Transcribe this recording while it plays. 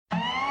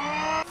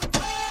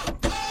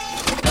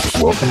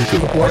Welcome to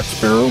the Black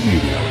Sparrow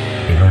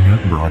Media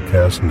Internet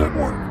Broadcast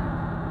Network.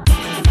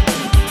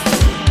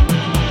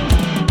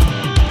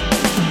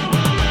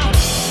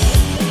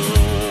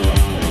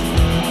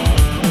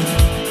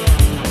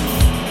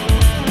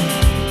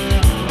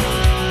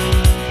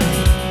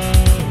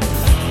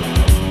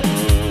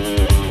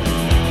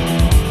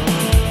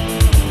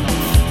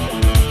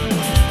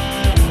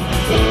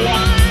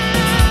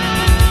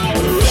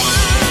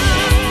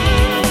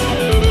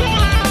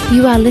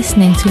 You are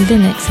listening to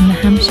Linux in the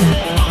Ham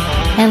Shack.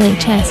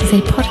 LHS is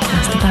a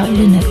podcast about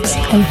Linux,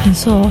 open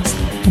source,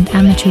 and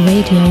amateur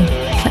radio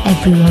for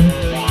everyone.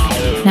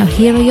 Now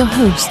here are your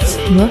hosts,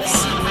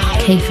 Russ,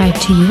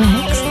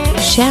 K52UX,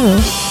 Cheryl,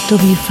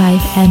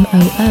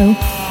 W5MOO,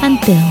 and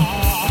Bill,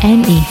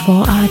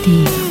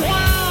 NE4RD.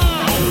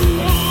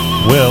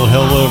 Well,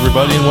 hello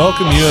everybody, and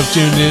welcome. You have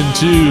tuned in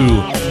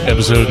to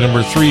episode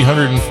number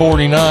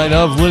 349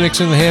 of Linux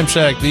in the Ham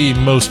Shack, the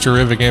most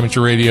terrific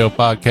amateur radio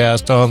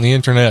podcast on the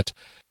internet.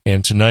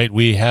 And tonight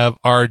we have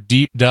our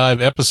deep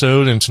dive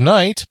episode, and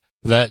tonight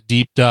that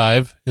deep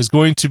dive is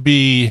going to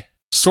be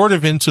sort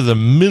of into the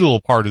middle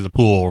part of the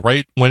pool,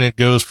 right when it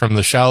goes from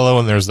the shallow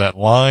and there's that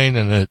line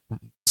and it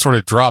sort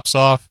of drops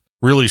off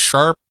really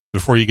sharp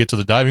before you get to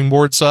the diving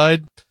board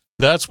side.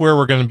 That's where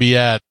we're going to be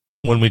at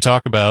when we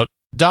talk about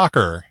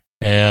Docker.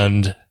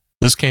 And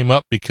this came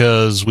up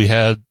because we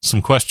had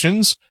some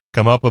questions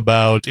come up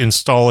about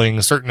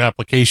installing certain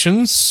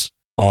applications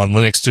on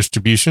Linux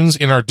distributions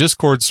in our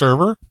Discord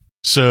server.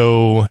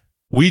 So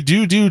we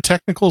do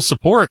technical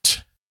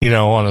support,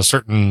 on a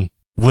certain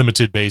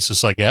limited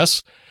basis, I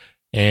guess.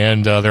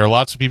 And there are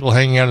lots of people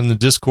hanging out in the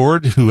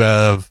Discord who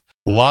have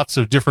lots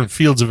of different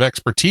fields of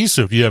expertise.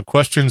 So if you have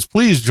questions,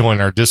 please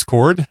join our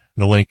Discord.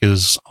 The link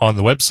is on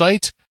the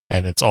website,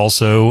 and it's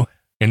also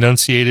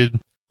enunciated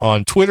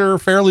on Twitter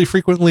fairly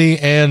frequently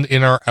and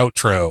in our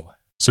outro.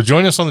 So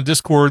join us on the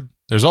Discord.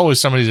 There's always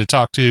somebody to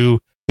talk to.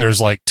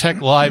 There's like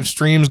tech live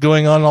streams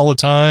going on all the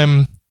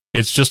time.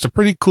 It's just a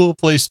pretty cool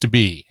place to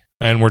be.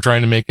 And we're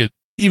trying to make it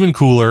even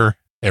cooler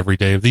every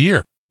day of the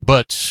year.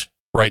 But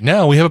right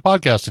now we have a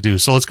podcast to do.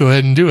 So let's go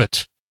ahead and do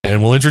it.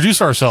 And we'll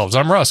introduce ourselves.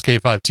 I'm Russ,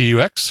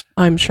 K5TUX.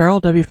 I'm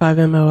Cheryl,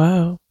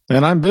 W5MOO.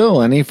 And I'm Bill,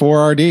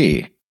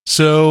 NE4RD.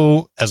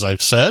 So as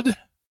I've said,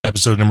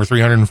 episode number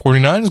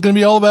 349 is going to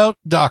be all about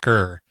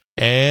Docker.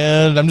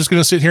 And I'm just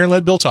going to sit here and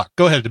let Bill talk.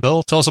 Go ahead,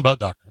 Bill. Tell us about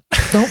Docker.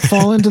 Don't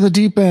fall into the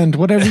deep end,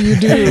 whatever you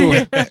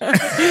do.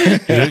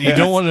 You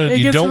don't want to.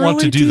 You don't really want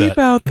to do deep that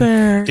out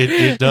there.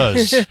 It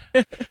does.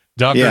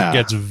 Docker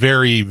gets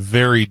very,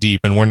 very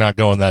deep, and we're not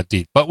going that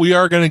deep. But we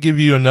are going to give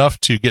you enough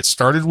to get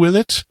started with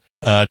it,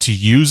 to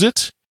use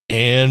it,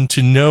 and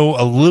to know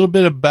a little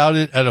bit about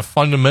it at a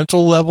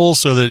fundamental level,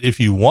 so that if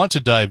you want to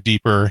dive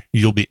deeper,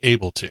 you'll be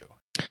able to.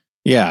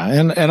 Yeah,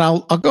 and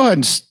I'll go ahead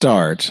and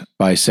start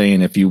by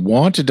saying if you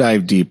want to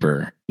dive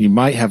deeper, you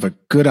might have a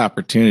good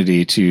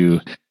opportunity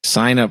to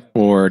sign up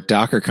for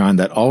DockerCon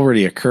that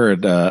already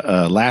occurred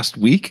last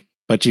week,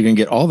 but you can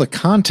get all the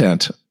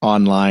content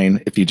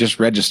online if you just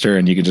register,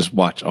 and you can just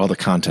watch all the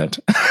content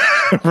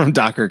from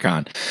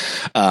DockerCon.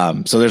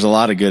 So there's a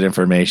lot of good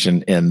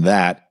information in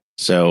that.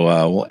 So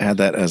we'll add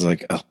that as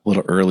like a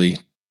little early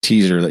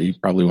teaser that you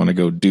probably want to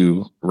go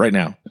do right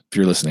now if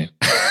you're listening.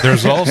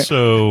 There's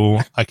also,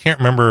 I can't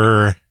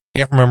remember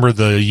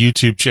the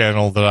YouTube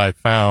channel that I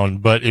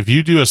found, but if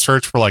you do a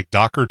search for like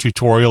Docker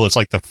tutorial, it's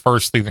like the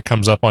first thing that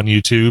comes up on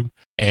YouTube,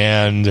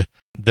 and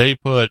they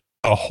put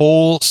a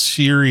whole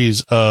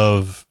series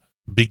of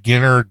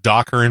beginner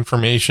Docker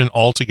information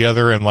all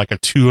together in like a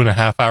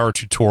 2.5 hour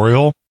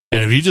tutorial.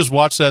 And if you just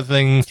watch that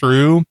thing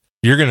through,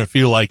 you're going to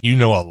feel like you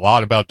know a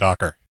lot about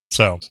Docker.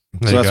 So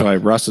that's why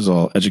Russ is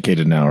all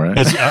educated now, right?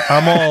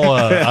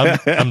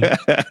 I'm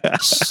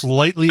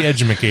slightly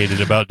educated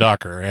about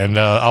Docker, and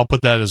I'll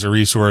put that as a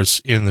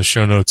resource in the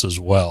show notes as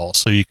well,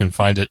 so you can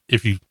find it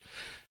if you,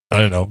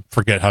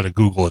 forget how to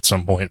Google at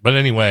some point. But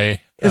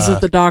anyway, is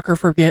it the Docker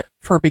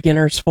for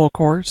Beginners full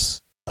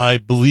course? I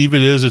believe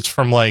it is. It's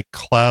from like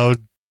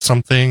Cloud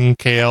something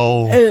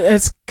KL.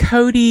 It's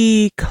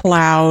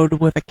CodyCloud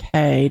with a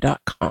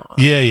K.com.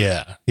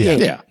 Yeah.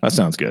 That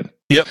sounds good.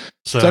 Yep.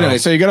 So anyway,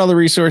 so you got all the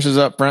resources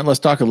up front. Let's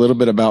talk a little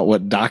bit about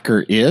what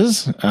Docker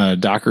is.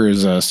 Docker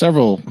is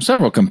several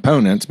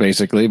components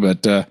basically,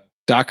 but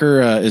Docker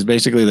is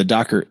basically the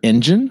Docker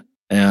engine,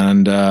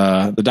 and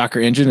the Docker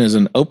engine is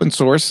an open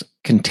source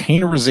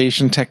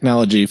containerization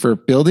technology for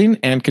building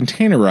and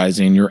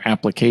containerizing your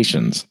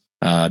applications.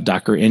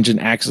 Docker engine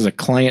acts as a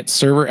client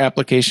server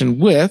application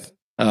with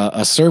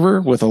a server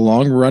with a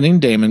long running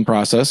daemon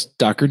process,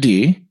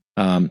 Dockerd.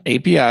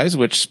 APIs,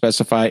 which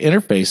specify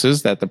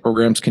interfaces that the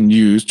programs can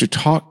use to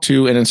talk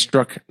to and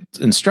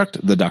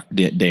instruct the Docker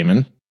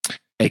daemon,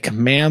 a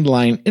command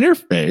line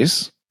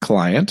interface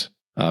client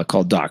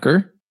called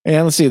Docker.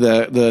 And let's see,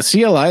 the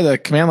CLI, the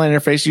command line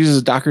interface,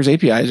 uses Docker's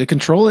API to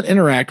control and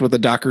interact with the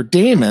Docker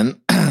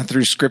daemon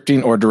through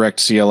scripting or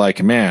direct CLI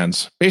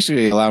commands,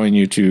 basically allowing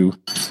you to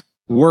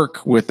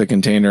work with the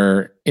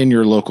container in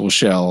your local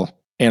shell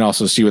and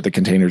also see what the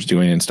container is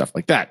doing and stuff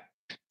like that.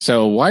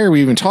 So why are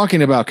we even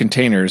talking about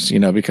containers?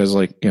 Because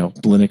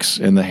Linux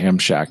and the Ham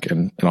Shack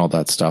and all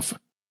that stuff,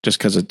 just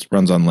because it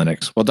runs on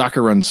Linux. Well,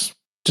 Docker runs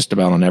just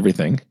about on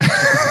everything.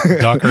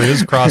 Docker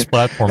is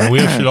cross-platform. And we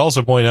should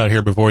also point out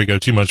here before we go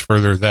too much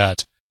further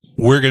that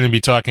we're going to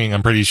be talking,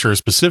 I'm pretty sure,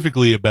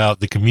 specifically about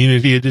the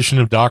community edition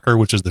of Docker,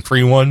 which is the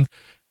free one.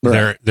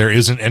 Right. There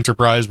is an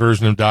enterprise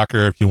version of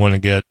Docker if you want to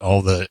get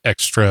all the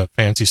extra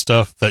fancy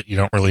stuff that you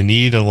don't really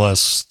need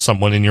unless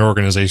someone in your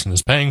organization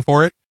is paying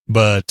for it.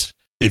 But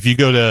if you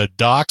go to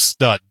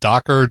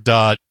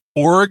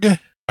docs.docker.org,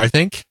 I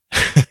think,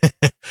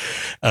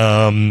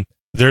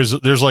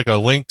 there's like a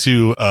link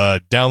to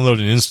download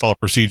and install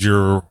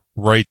procedure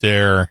right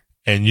there,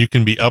 and you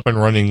can be up and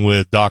running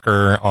with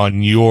Docker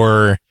on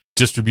your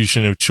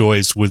distribution of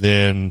choice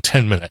within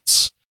 10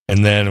 minutes.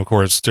 And then, of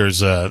course,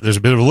 there's a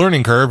bit of a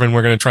learning curve, and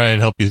we're going to try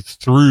and help you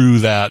through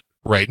that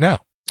right now.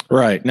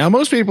 Right. Now,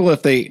 most people,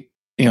 if they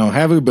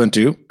have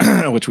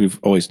Ubuntu, which we've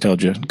always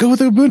told you, go with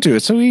Ubuntu.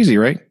 It's so easy,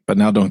 right? But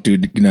now don't do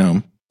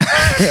GNOME.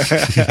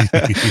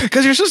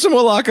 Because your system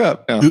will lock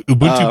up. No.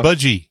 Ubuntu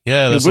Budgie.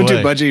 Yeah, that's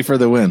Ubuntu Budgie for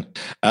the win.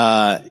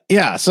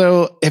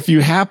 So if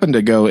you happen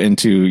to go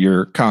into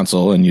your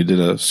console and you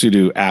did a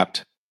sudo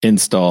apt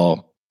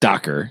install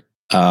Docker,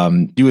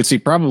 you would see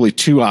probably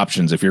two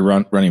options if you're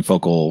running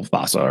Focal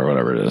Fossa or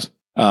whatever it is.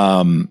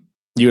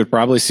 You would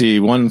probably see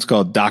one that's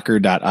called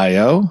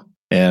docker.io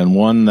and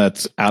one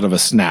that's out of a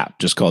snap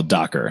just called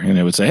Docker. And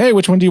it would say, hey,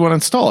 which one do you want to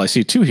install? I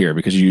see two here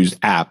because you used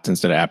apt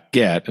instead of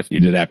apt-get. If you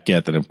did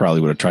apt-get, then it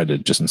probably would have tried to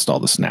just install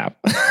the snap.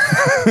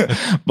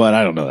 But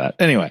I don't know that.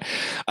 Anyway,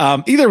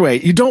 either way,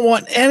 you don't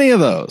want any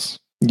of those.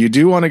 You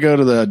do want to go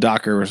to the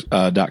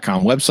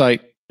docker.com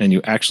website, and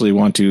you actually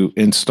want to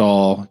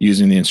install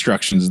using the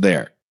instructions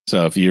there.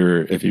 So if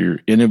you're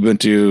in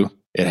Ubuntu,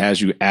 it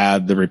has you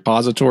add the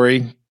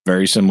repository,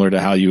 very similar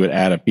to how you would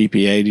add a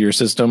PPA to your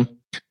system.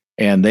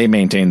 And they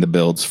maintain the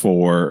builds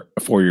for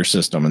your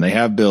system. And they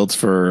have builds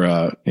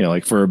for,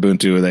 like for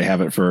Ubuntu, they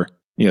have it for,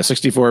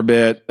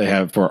 64-bit. They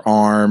have it for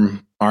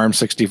ARM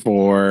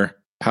 64,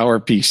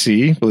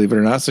 PowerPC, believe it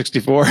or not,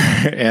 64,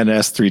 and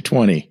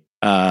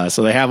S320.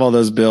 So they have all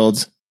those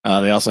builds.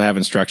 They also have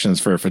instructions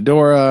for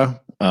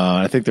Fedora.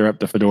 I think they're up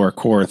to Fedora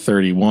Core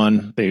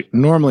 31. They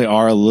normally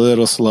are a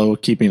little slow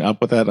keeping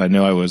up with that. I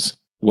know I was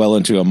well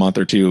into a month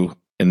or two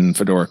in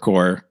Fedora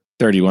Core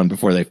 31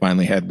 before they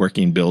finally had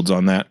working builds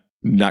on that.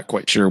 Not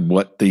quite sure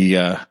what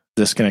the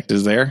disconnect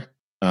is there.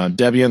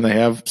 Debian, they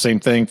have same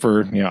thing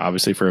for,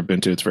 obviously for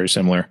Ubuntu, it's very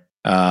similar.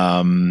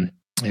 And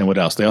what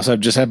else? They also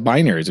have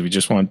binaries. If you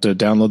just want to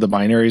download the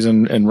binaries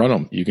and run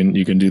them, you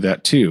can do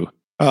that too.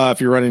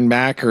 If you're running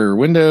Mac or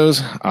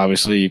Windows,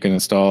 obviously you can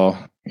install,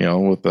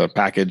 with a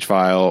package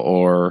file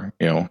or,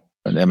 an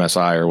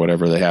MSI or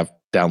whatever they have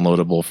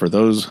downloadable for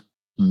those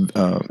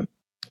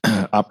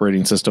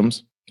operating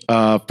systems.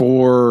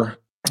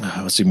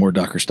 Let's see, more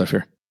Docker stuff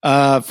here.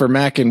 For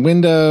Mac and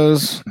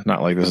Windows,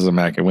 not like this is a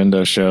Mac and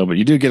Windows show, but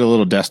you do get a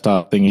little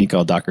desktop thingy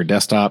called Docker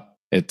Desktop.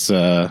 It's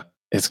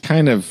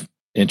kind of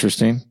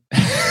interesting.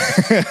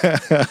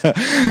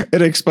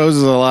 It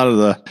exposes a lot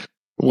of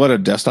what a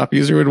desktop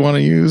user would want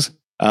to use.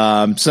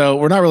 So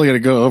we're not really going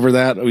to go over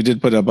that. We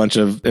did put a bunch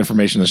of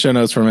information in the show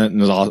notes from it,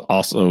 and it's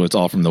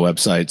all from the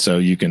website, so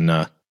you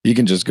can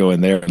just go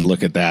in there and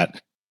look at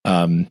that.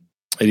 It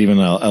even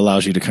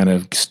allows you to kind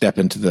of step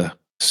into the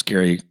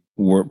scary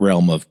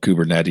realm of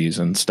Kubernetes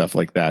and stuff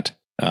like that,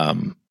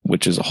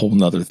 which is a whole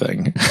nother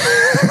thing.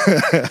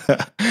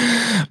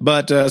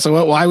 But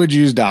so why would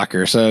you use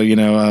Docker? So,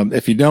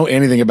 if you know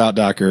anything about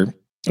Docker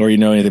or you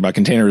know anything about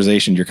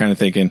containerization, you're kind of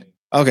thinking,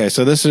 okay,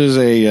 so this is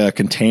a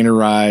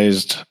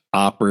containerized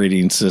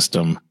operating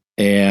system.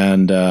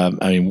 And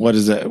what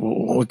is that?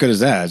 What good is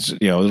that?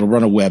 It'll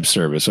run a web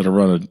service. It'll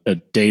run a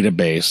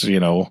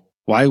database.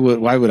 Why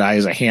would I,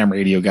 as a ham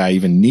radio guy,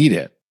 even need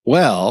it?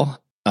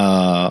 Well,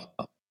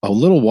 a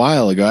little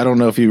while ago, I don't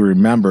know if you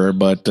remember,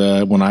 but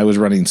when I was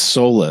running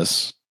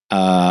Solus,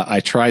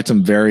 I tried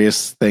some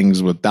various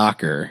things with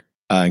Docker,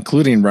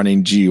 including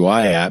running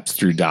GUI apps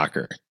through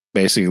Docker,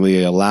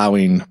 basically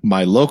allowing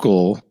my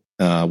local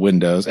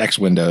Windows, X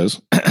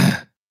Windows,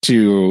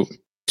 to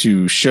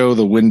show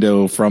the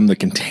window from the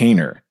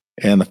container.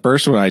 And the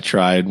first one I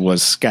tried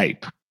was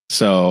Skype.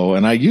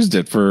 And I used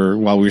it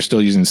while we were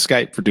still using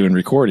Skype for doing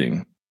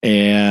recording,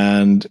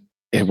 and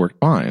it worked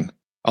fine.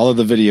 Although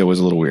the video was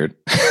a little weird.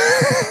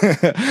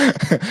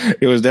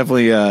 It was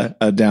definitely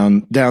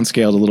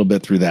downscaled a little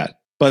bit through that.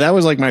 But that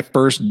was like my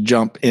first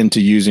jump into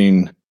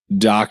using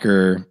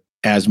Docker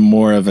as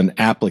more of an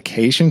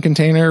application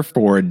container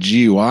for a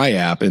GUI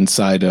app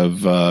inside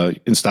of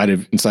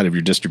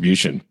your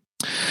distribution.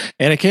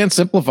 And it can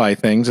simplify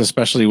things,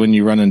 especially when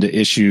you run into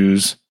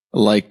issues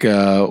like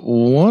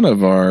one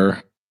of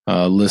our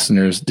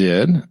listeners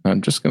did.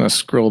 I'm just going to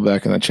scroll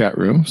back in the chat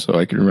room so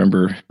I can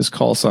remember his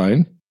call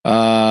sign.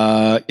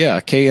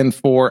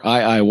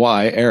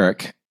 KN4IIY,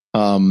 Eric,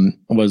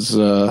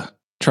 was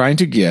trying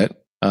to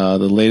get the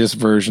latest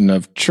version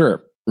of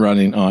Chirp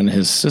running on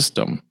his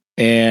system.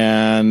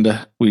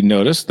 And we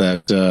noticed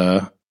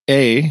that,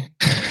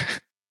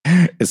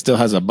 it still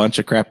has a bunch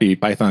of crappy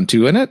Python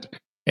 2 in it,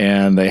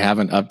 and they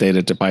haven't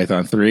updated to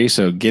Python 3.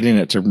 So getting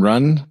it to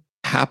run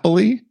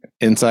happily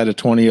inside of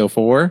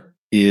 2004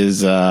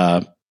 is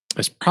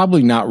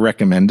probably not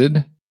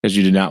recommended, because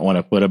you do not want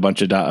to put a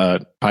bunch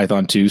of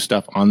Python 2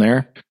 stuff on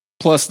there.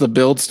 Plus, the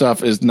build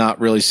stuff is not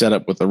really set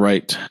up with the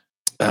right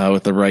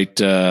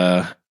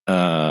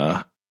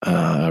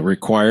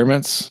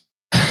requirements,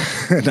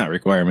 not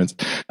requirements,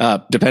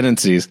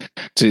 dependencies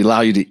to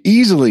allow you to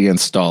easily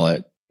install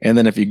it. And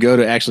then if you go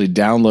to actually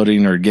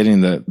downloading or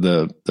getting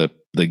the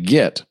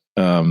Git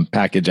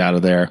package out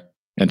of there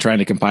and trying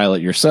to compile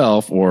it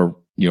yourself, or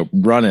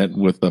run it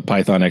with the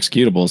Python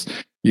executables,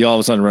 you all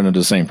of a sudden run into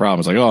the same problem.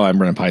 It's like, oh, I'm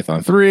running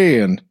Python 3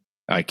 and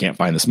I can't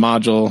find this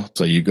module.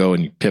 So you go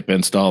and you pip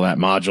install that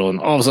module, and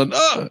all of a sudden,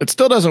 it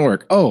still doesn't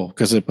work. Oh,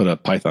 because they put a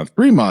Python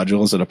 3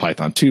 module instead of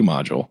Python 2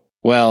 module.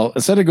 Well,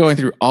 instead of going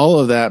through all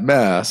of that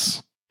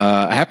mess,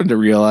 I happened to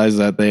realize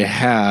that they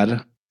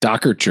had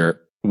Docker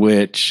Chirp,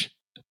 which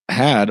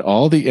had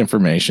all the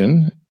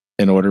information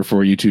in order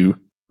for you to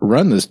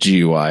run this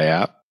GUI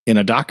app in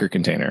a Docker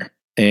container.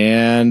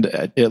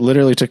 And it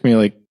literally took me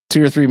like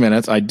 2 or 3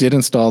 minutes. I did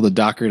install the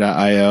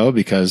docker.io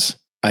because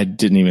I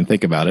didn't even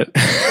think about it.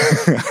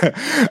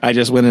 I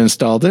just went and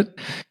installed it,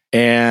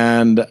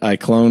 and I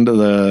cloned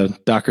the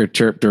Docker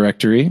Chirp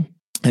directory.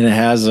 And it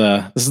has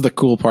this is the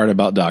cool part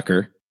about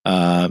Docker.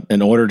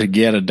 In order to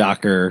get a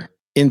Docker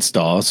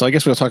install, so I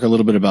guess we'll talk a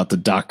little bit about the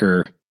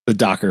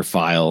Docker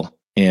file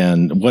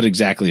and what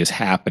exactly is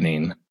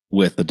happening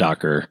with the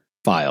Docker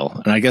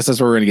file. And I guess that's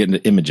where we're going to get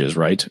into images,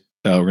 right?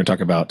 We're going to talk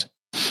about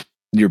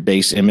your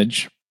base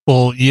image.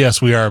 Well,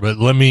 yes, we are. But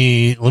let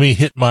me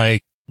hit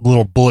my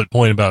little bullet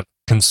point about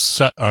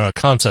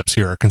concepts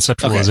here,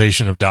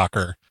 conceptualization of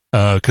Docker,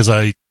 because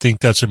I think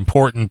that's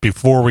important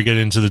before we get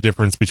into the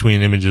difference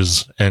between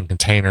images and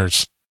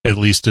containers, at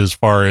least as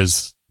far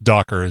as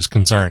Docker is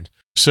concerned.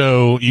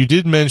 So you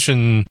did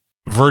mention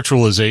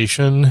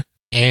virtualization,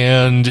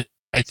 and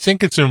I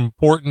think it's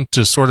important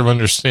to sort of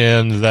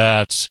understand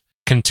that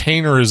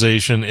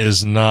containerization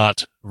is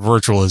not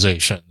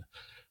virtualization.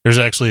 There's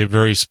actually a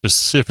very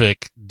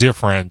specific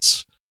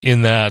difference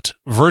in that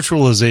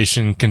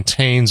virtualization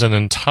contains an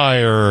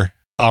entire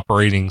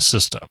operating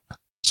system.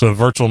 So a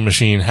virtual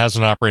machine has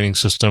an operating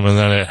system, and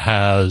then it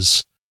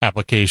has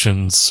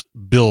applications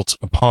built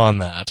upon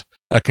that.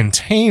 A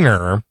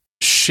container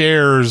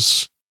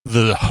shares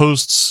the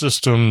host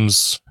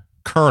system's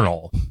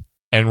kernel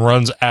and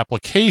runs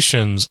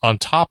applications on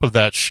top of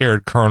that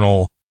shared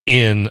kernel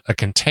in a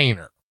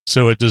container.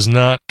 So it does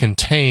not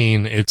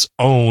contain its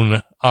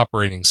own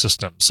operating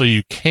system. So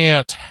you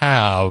can't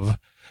have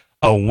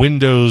a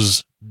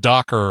Windows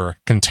Docker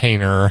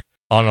container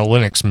on a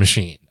Linux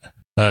machine.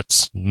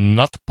 That's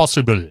not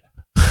possible.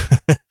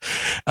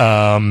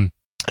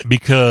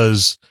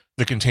 Because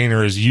the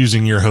container is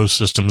using your host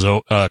system's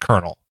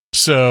kernel.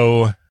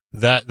 So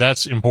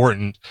that's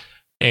important.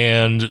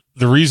 And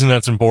the reason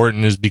that's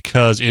important is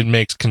because it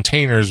makes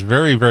containers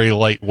very, very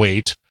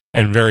lightweight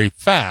and very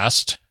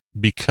fast,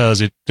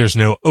 because there's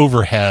no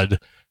overhead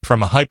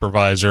from a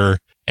hypervisor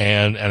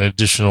and an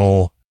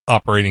additional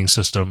operating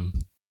system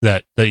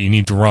that you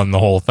need to run the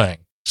whole thing.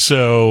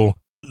 So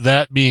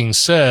that being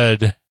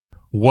said,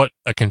 what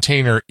a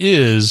container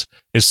is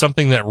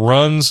something that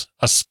runs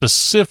a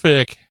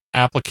specific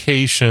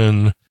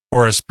application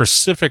or a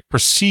specific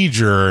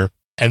procedure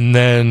and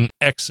then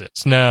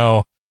exits.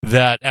 Now,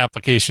 that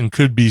application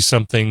could be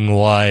something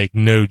like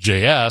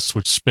Node.js,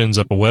 which spins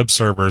up a web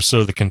server,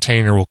 so the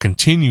container will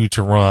continue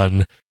to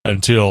run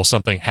until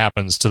something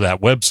happens to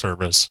that web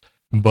service.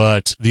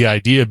 But the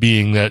idea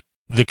being that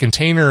the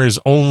container is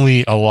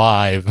only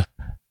alive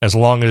as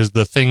long as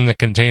the thing the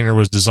container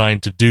was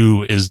designed to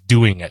do is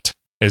doing it.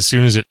 As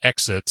soon as it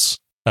exits,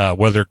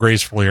 whether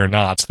gracefully or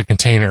not, the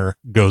container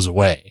goes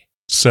away.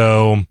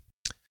 So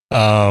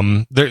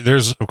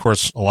there's, of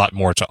course, a lot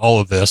more to all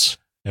of this,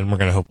 and we're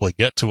going to hopefully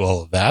get to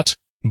all of that.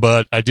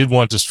 But I did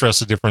want to stress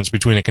the difference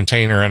between a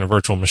container and a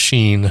virtual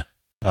machine,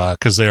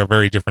 because they are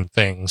very different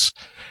things.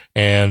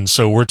 And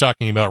so we're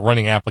talking about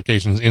running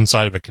applications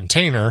inside of a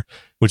container,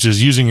 which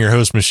is using your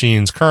host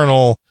machine's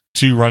kernel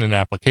to run an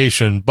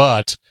application,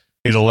 but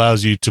it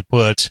allows you to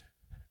put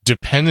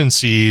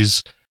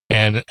dependencies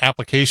and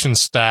application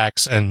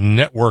stacks and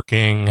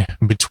networking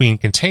between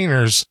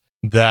containers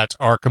that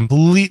are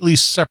completely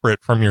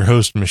separate from your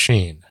host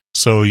machine.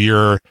 So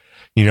in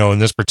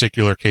this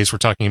particular case, we're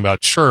talking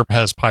about Chirp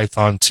has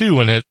Python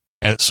 2 in it.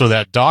 And so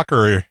that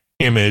Docker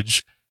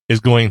image is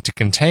going to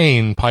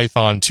contain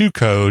Python 2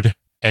 code,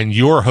 and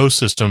your host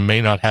system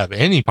may not have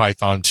any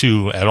Python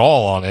 2 at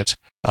all on it,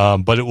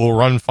 but it will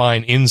run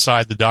fine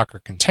inside the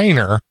Docker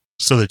container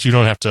so that you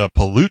don't have to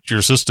pollute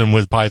your system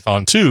with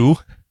Python 2.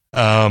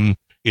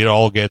 It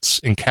all gets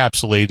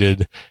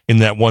encapsulated in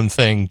that one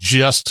thing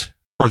just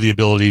for the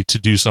ability to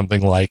do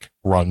something like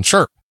run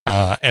Chirp.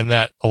 And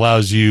that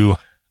allows you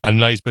a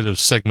nice bit of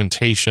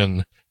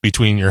segmentation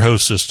between your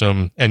host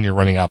system and your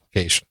running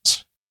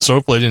applications. So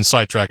hopefully I didn't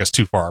sidetrack us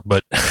too far,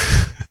 but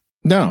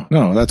No,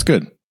 that's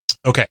good.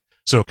 Okay,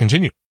 so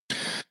continue.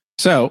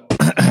 So,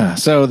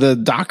 so the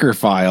Docker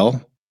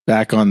file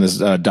back on this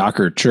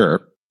Docker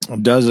chirp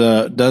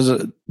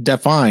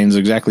defines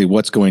exactly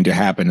what's going to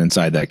happen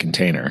inside that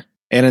container.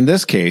 And in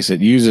this case, it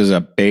uses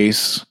a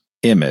base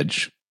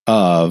image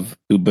of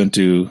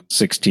Ubuntu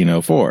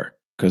 16.04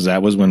 because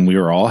that was when we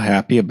were all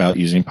happy about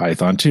using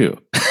Python 2.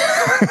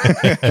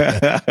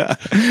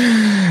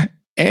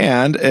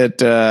 And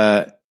it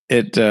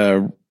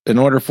in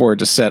order for it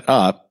to set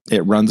up,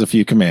 it runs a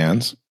few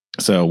commands.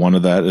 So one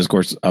of that is, of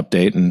course,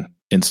 update and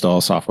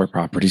install software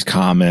properties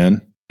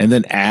common, and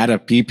then add a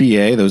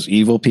PPA, those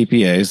evil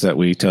PPAs that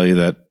we tell you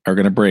that are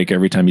going to break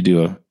every time you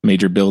do a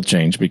major build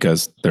change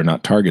because they're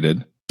not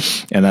targeted.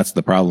 And that's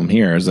the problem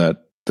here, is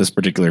that this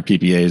particular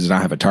PPA does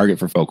not have a target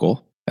for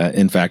focal.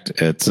 In fact,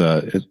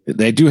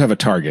 they do have a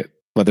target,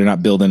 but they're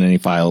not building any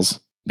files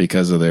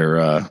because of their,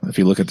 if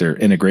you look at their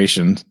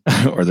integration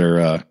or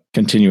their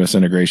continuous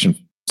integration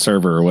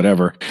server or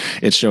whatever,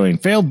 it's showing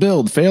failed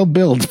build for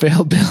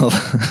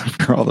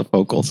all the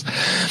focals.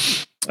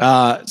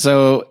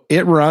 So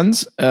it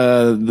runs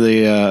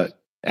the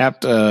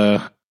apt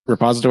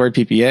repository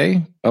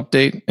PPA,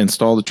 update,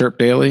 install the chirp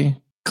daily,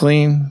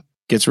 clean,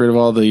 gets rid of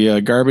all the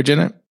garbage in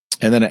it,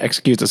 and then it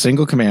executes a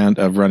single command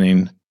of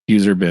running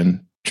user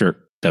bin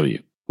chirp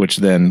w, which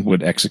then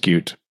would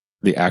execute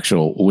the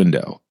actual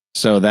window.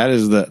 So that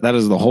is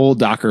the whole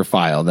Docker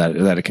file that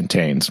it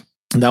contains.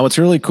 Now, what's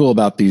really cool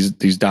about these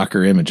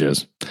Docker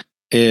images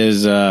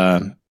is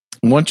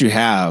once you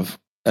have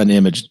an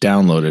image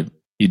downloaded,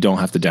 you don't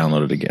have to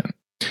download it again.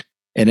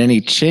 And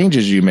any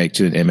changes you make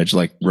to an image,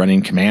 like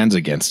running commands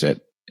against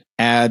it,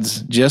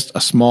 adds just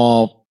a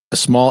small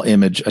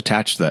image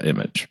attached to that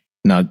image.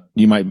 Now,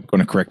 you might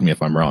want to correct me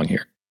if I'm wrong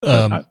here.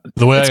 The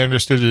way I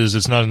understood it is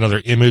it's not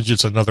another image,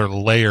 it's another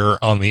layer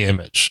on the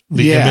image.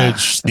 The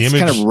image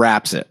kind of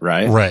wraps it,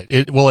 right? Right.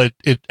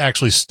 It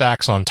actually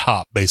stacks on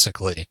top,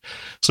 basically.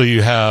 So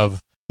you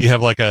have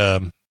like I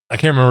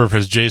can't remember if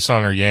it's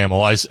JSON or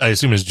YAML. I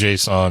assume it's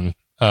JSON.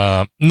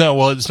 No,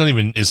 well,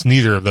 it's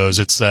neither of those.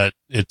 It's that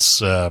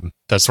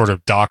sort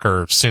of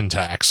Docker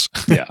syntax.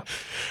 Yeah.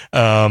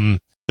 That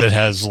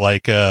has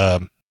like,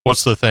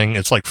 what's the thing?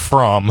 It's like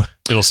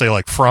it'll say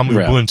like from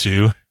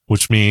Ubuntu,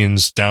 which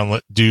means start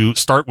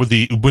with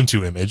the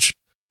Ubuntu image.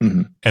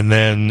 Mm-hmm. And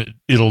then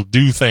it'll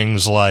do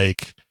things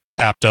like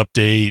apt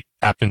update,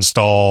 apt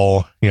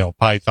install,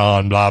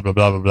 Python, blah, blah,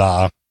 blah, blah,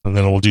 blah. And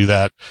then it will do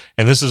that.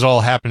 And this is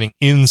all happening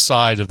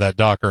inside of that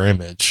Docker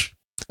image.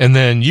 And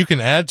then you can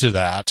add to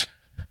that.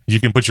 You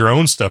can put your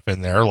own stuff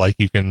in there, like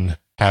you can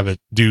have it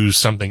do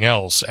something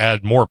else,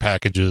 add more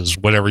packages,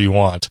 whatever you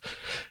want.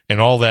 And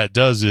all that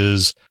does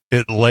is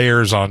it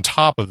layers on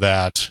top of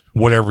that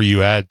whatever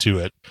you add to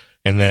it,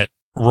 and that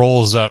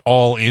rolls that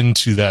all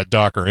into that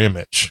Docker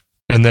image.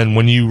 And then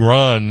when you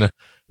run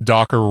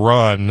Docker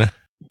run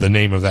the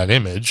name of that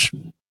image,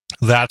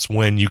 that's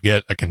when you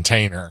get a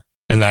container.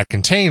 And that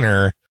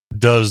container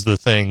does the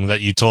thing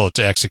that you told it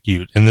to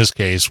execute. In this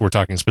case, we're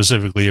talking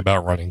specifically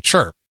about running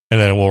chirp. And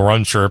then it will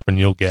run chirp and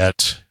you'll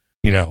get,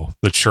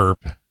 the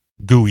chirp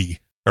GUI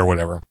or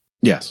whatever.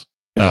 Yes.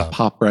 It'll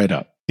pop right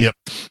up. Yep.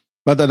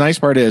 But the nice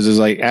part is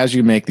like, as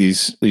you make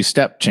these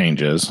step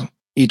changes,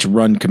 each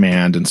run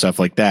command and stuff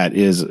like that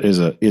is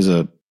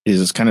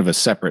kind of a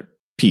separate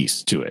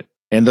piece to it.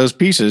 And those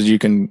pieces you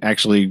can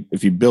actually,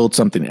 if you build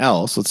something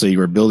else, let's say you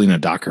were building a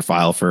Docker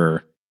file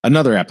for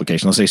another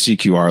application, let's say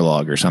CQR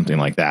log or something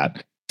like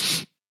that.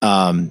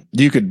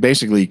 You could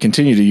basically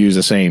continue to use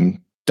the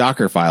same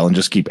Docker file and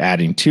just keep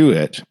adding to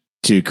it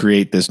to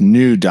create this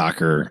new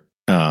Docker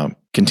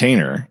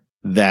container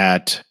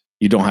that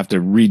you don't have to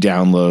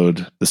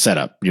re-download the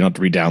setup. You don't have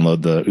to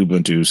re-download the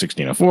Ubuntu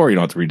 16.04. You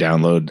don't have to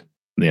re-download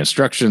the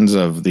instructions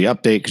of the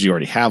update because you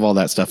already have all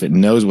that stuff. It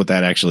knows what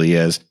that actually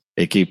is.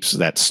 It keeps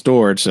that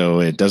stored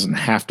so it doesn't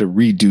have to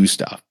redo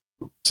stuff.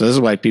 So this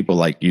is why people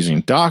like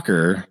using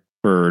Docker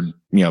for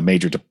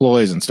major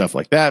deploys and stuff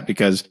like that,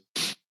 because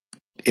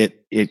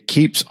it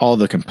keeps all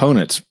the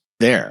components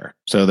there.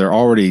 So they're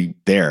already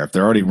there. If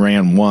they're already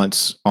ran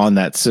once on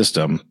that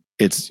system,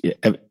 it's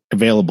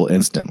available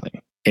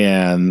instantly.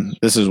 And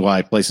this is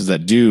why places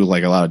that do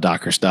like a lot of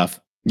Docker stuff,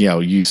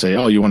 you say,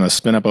 oh, you want to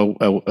spin up a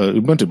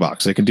Ubuntu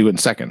box. They can do it in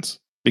seconds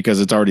because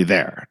it's already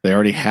there. They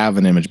already have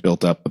an image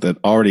built up with it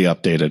already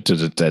updated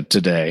to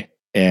today.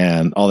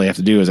 And all they have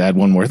to do is add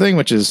one more thing,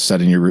 which is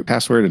setting your root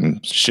password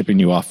and shipping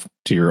you off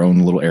to your own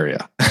little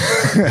area.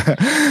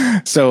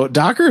 So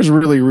Docker is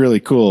really,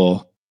 really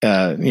cool.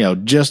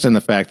 Just in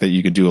the fact that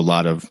you could do a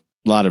lot of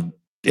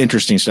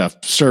interesting stuff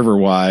server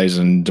wise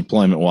and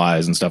deployment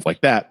wise and stuff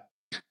like that.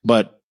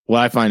 But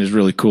what I find is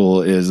really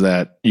cool is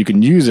that you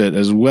can use it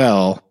as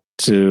well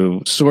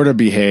to sort of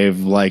behave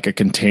like a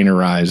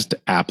containerized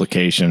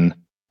application,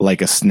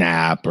 like a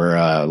snap or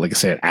like I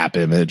say, an app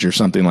image or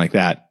something like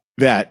that,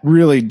 that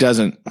really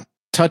doesn't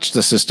touch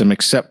the system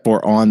except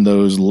for on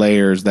those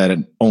layers that it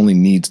only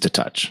needs to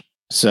touch.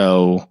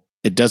 So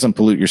it doesn't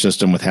pollute your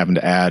system with having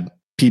to add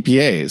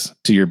PPAs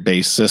to your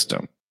base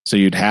system. So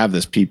you'd have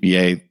this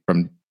PPA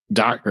from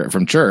Docker,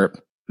 from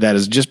Chirp, that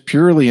is just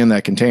purely in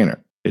that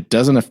container. It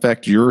doesn't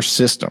affect your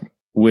system,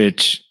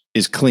 which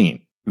is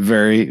clean.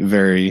 Very,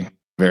 very,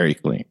 very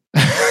clean.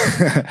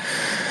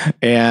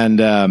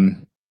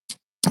 And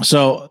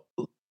so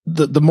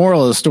the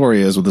moral of the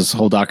story is with this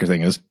whole Docker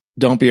thing is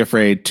don't be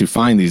afraid to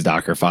find these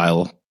Docker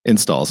file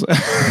installs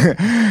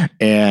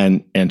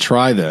and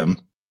try them,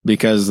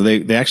 because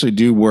they actually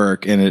do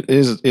work, and it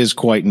is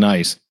quite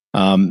nice.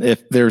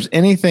 If there's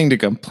anything to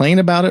complain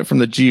about it from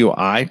the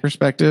GUI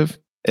perspective,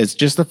 it's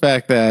just the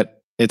fact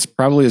that it's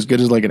probably as good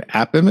as like an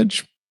app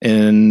image,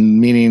 and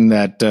meaning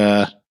that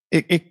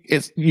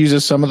it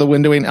uses some of the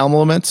windowing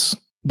elements,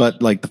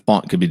 but like the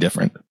font could be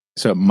different.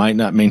 So it might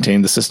not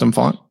maintain the system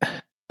font,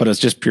 but it's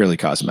just purely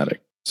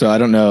cosmetic. So I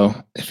don't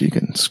know if you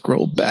can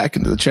scroll back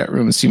into the chat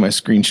room and see my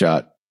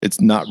screenshot. It's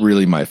not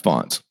really my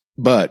font,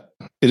 but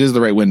it is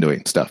the right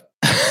windowing stuff.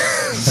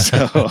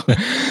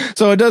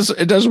 so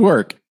it does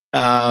work.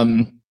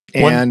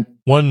 And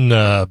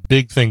one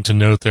big thing to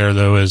note there,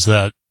 though, is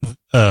that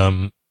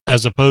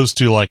as opposed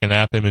to like an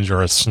app image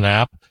or a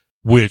snap,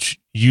 which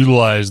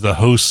utilize the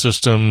host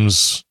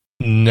system's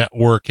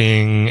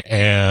networking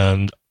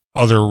and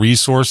other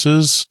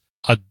resources,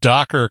 a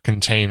Docker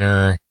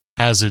container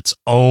has its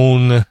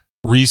own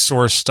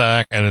resource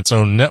stack and its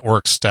own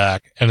network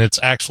stack, and it's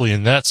actually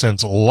in that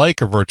sense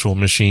like a virtual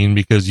machine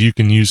because you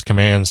can use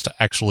commands to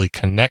actually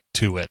connect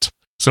to it.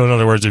 So in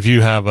other words, if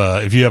you have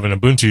an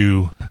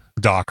Ubuntu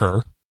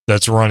Docker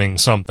that's running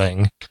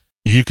something,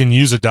 you can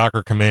use a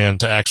Docker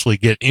command to actually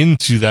get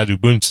into that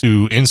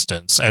Ubuntu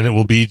instance, and it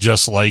will be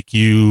just like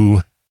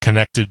you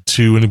connected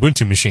to an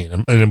Ubuntu machine,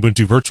 an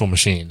Ubuntu virtual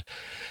machine,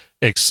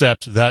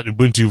 except that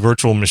Ubuntu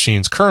virtual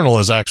machine's kernel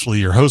is actually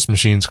your host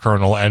machine's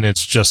kernel, and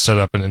it's just set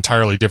up an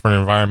entirely different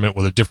environment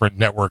with a different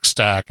network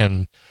stack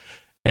and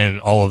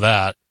all of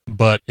that.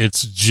 But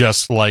it's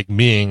just like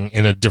being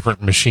in a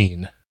different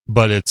machine,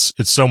 but it's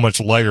so much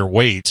lighter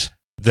weight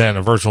than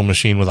a virtual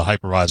machine with a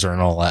hypervisor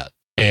and all that.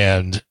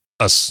 And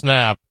a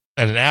snap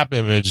and an app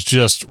image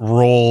just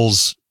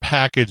rolls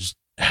package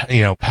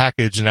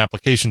and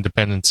application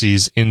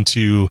dependencies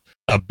into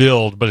a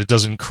build, but it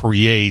doesn't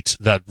create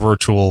that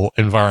virtual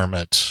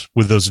environment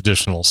with those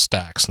additional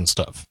stacks and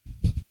stuff.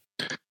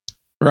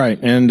 Right.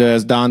 And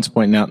as Don's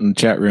pointing out in the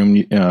chat room,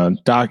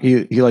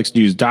 he likes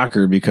to use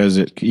Docker because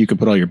you can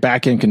put all your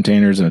backend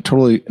containers in a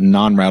totally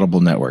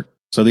non-routable network.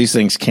 So these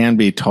things can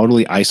be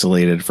totally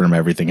isolated from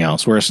everything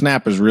else, where a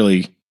snap is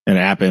really an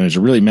app image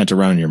really meant to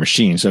run on your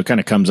machine. So it kind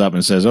of comes up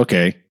and says,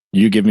 okay,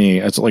 you give me,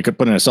 it's like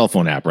putting a cell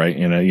phone app, right?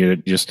 You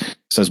just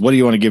says, what do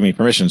you want to give me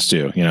permissions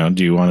to?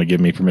 Do you want to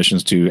give me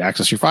permissions to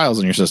access your files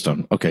in your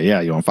system? Okay, yeah,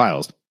 you want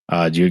files.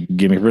 Do you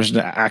give me permission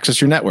to access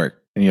your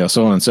network? And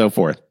so on and so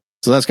forth.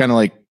 So that's kind of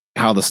like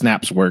how the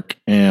snaps work.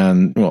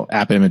 And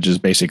app image is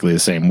basically the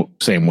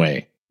same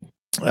way.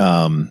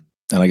 And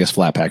I guess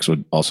Flatpaks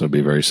would also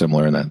be very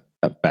similar in that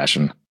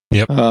fashion.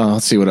 Yep.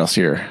 Let's see what else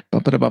here.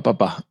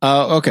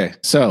 Okay,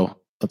 so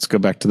let's go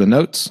back to the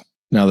notes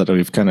now that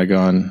we've kind of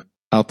gone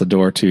out the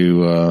door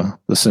to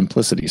the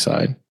simplicity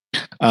side.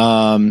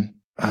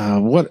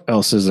 What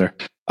else is there?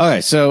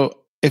 Okay, so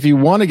if you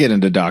want to get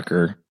into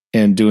Docker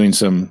and doing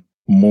some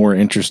more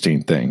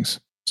interesting things,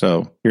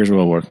 so here's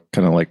where we'll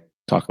kind of like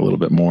talk a little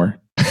bit more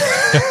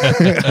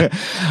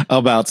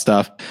about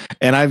stuff.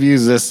 And I've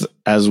used this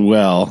as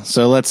well.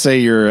 So let's say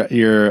you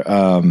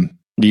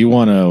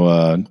want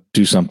to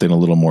do something a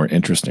little more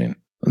interesting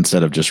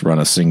instead of just run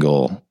a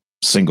single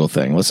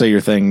thing. Let's say your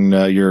thing,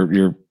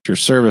 your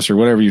service or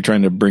whatever you're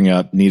trying to bring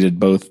up needed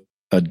both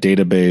a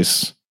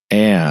database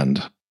and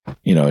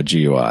a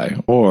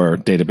GUI, or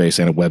database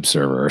and a web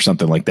server or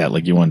something like that.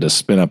 Like you wanted to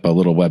spin up a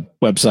little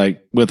website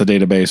with a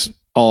database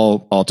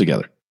all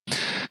together.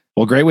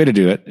 Well, a great way to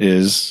do it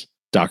is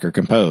Docker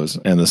Compose,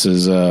 and this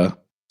is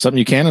something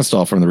you can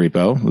install from the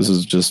repo. This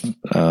is just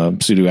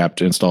sudo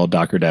apt install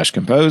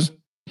docker-compose.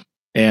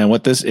 And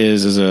what this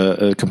is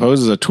a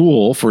Compose is a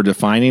tool for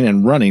defining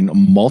and running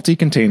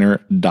multi-container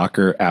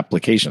Docker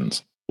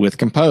applications. With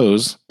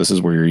Compose, this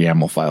is where your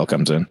YAML file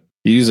comes in.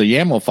 You use a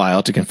YAML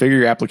file to configure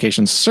your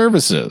application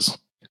services.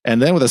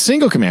 And then with a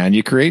single command,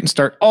 you create and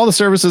start all the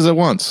services at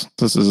once.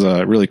 This is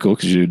really cool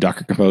because you do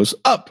Docker Compose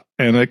up,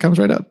 and it comes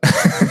right up.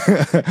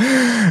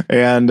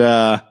 And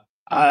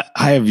I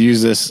have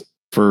used this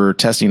for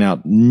testing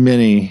out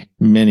many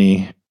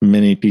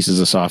pieces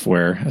of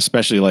software,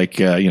 especially like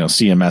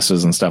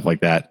CMSs and stuff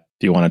like that.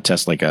 If you want to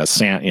test like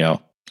an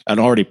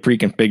already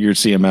pre-configured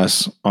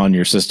CMS on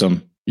your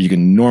system,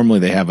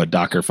 they have a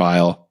Docker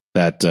file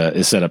that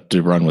is set up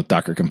to run with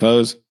Docker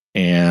Compose,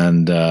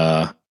 and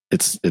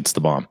it's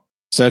the bomb.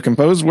 So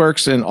Compose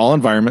works in all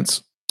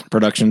environments: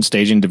 production,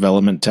 staging,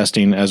 development,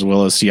 testing, as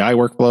well as CI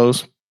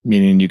workflows.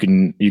 Meaning you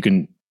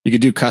can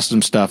do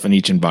custom stuff in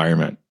each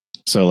environment.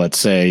 So let's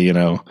say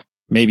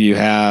maybe you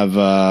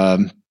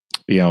have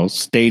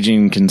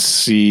staging can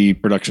see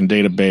production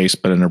database,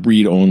 but in a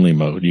read-only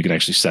mode, you can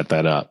actually set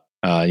that up.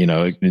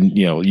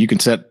 You can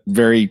set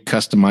very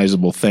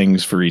customizable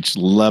things for each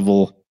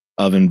level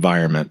of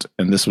environment.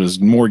 And this was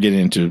more getting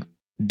into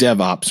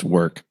DevOps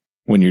work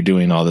when you're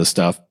doing all this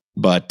stuff,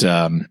 but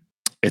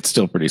it's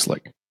still pretty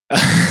slick.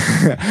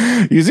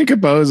 Using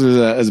Compose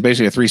is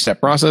basically a 3-step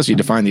process. You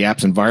define the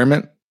app's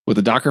environment with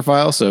a Docker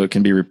file so it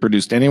can be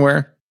reproduced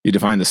anywhere. You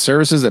define the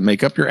services that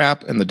make up your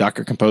app in the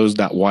Docker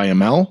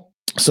Compose.yml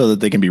so that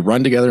they can be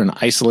run together in an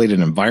isolated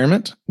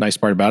environment. Nice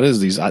part about it is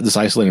this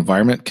isolated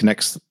environment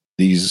connects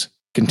these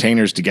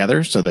containers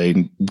together so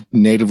they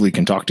natively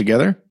can talk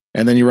together.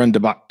 And then you run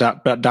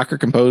Docker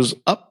Compose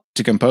up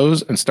to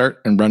compose and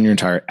start and run your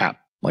entire app,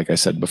 like I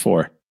said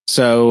before.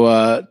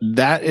 So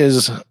that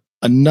is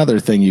another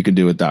thing you can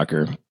do with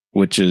Docker,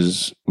 which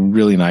is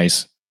really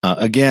nice.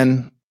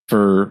 Again,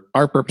 for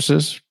our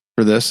purposes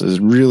for this is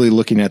really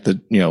looking at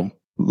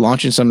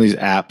launching some of these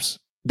apps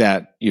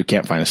that you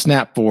can't find a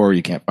snap for,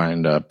 you can't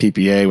find a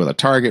PPA with a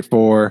target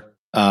for,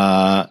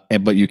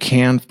 but you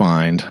can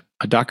find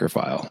a Docker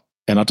file.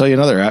 And I'll tell you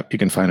another app you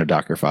can find a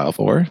Docker file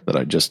for that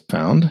I just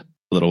found a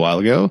little while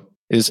ago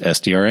is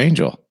SDR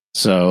Angel.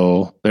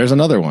 So there's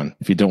another one.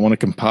 If you don't want to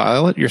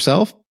compile it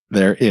yourself,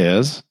 there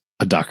is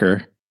a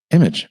Docker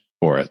image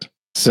for it.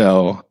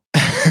 So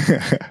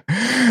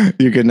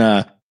you can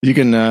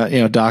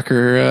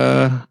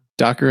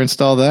Docker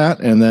install that,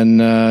 and then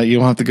you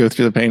won't have to go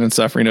through the pain and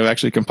suffering of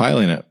actually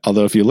compiling it.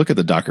 Although if you look at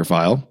the Docker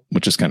file,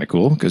 which is kind of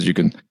cool because you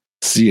can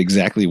see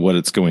exactly what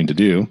it's going to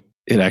do,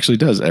 it actually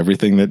does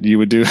everything that you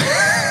would do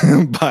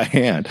by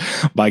hand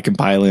by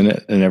compiling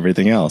it and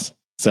everything else.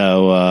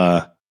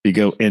 So you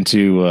go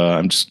into,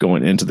 I'm just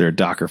going into their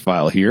Docker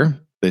file here.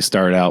 They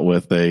start out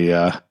with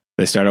Ubuntu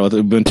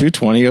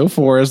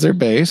 20.04 as their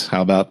base.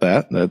 How about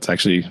that? That's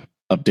actually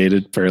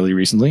updated fairly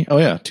recently. Oh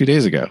yeah, 2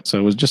 days ago. So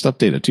it was just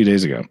updated 2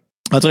 days ago.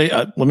 I'll tell you,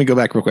 let me go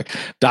back real quick.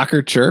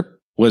 Docker Chirp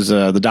was,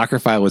 the Docker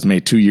file was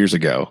made 2 years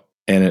ago,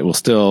 and it will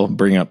still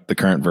bring up the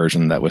current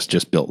version that was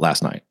just built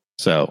last night.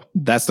 So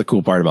that's the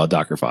cool part about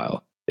Docker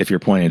file. If you're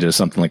pointing to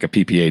something like a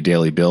PPA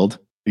daily build,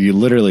 you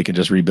literally can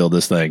just rebuild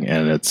this thing,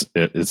 and it's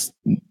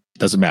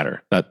doesn't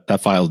matter.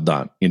 That file's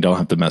done. You don't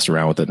have to mess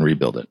around with it and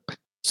rebuild it.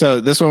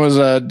 So this one was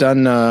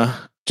done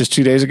just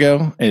 2 days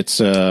ago. It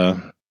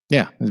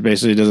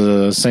basically does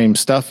the same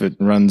stuff. It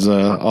runs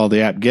all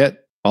the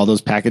apt-get, all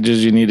those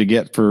packages you need to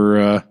get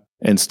for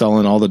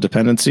installing all the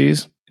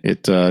dependencies.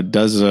 It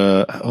does.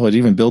 It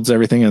even builds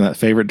everything in that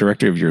favorite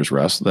directory of yours,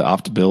 Russ, the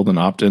opt build and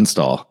opt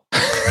install.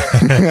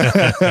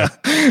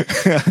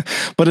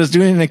 But it's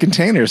doing it in a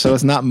container, so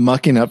it's not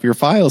mucking up your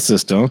file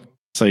system.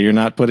 So you're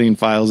not putting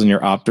files in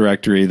your opt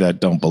directory that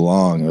don't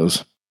belong.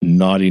 Those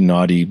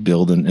naughty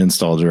build and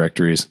install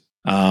directories.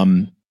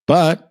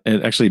 But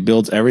it actually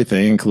builds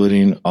everything,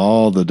 including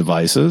all the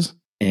devices.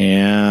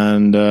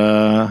 And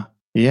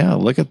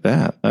look at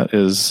that. That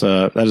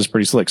is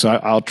pretty slick. So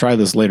I'll try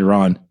this later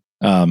on.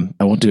 I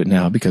won't do it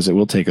now because it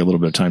will take a little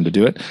bit of time to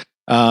do it.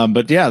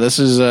 But yeah,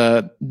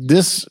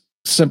 this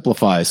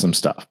simplifies some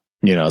stuff,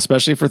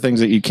 especially for things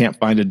that you can't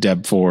find a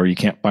deb for, you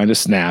can't find a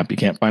snap, you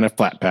can't find a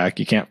Flatpak,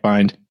 you can't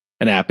find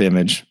an app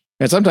image.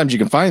 And sometimes you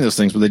can find those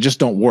things, but they just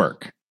don't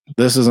work.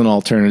 This is an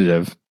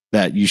alternative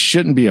that you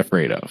shouldn't be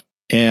afraid of.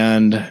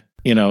 And,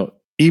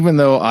 even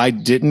though I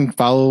didn't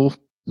follow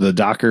the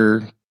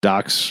Docker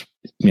docs,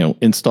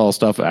 install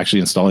stuff, actually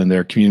installing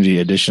their community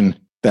edition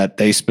that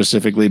they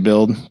specifically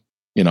build,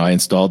 I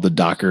installed the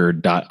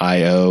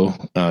docker.io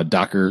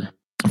Docker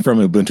from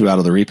Ubuntu out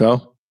of the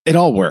repo. It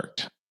all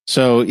worked.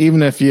 So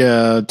even if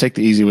you take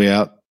the easy way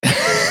out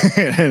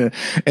and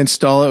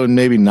install it and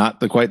maybe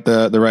not quite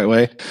the right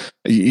way,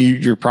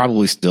 you're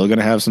probably still going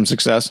to have some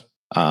success.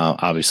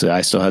 Obviously,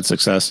 I still had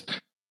success.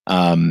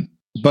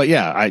 But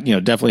yeah, I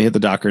definitely hit the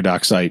Docker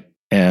doc site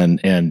and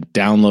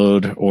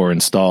download or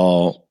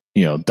install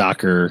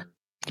Docker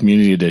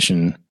Community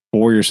Edition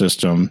for your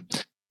system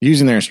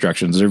using their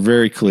instructions. They're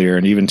very clear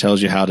and even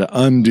tells you how to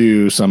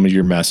undo some of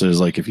your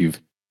messes. Like if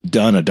you've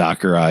done a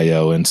Docker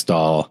IO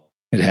install,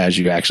 it has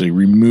you actually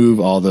remove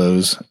all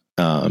those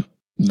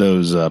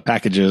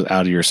packages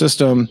out of your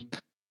system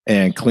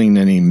and clean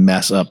any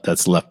mess up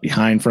that's left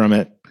behind from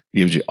it. It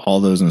gives you all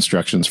those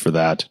instructions for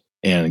that,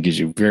 and it gives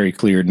you very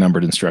clear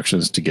numbered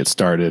instructions to get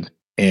started.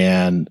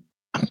 And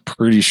I'm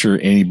pretty sure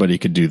anybody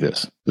could do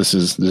this. This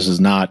is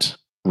not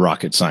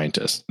rocket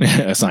science.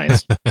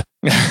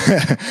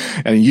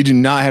 And you do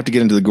not have to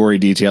get into the gory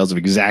details of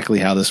exactly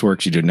how this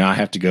works. You do not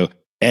have to go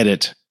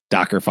edit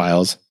Docker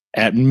files.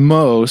 At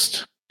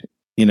most,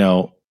 you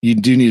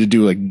do need to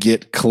do a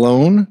git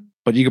clone,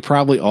 but you could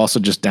probably also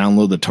just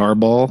download the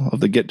tarball of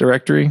the git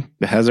directory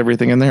that has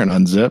everything in there and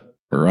unzip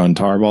or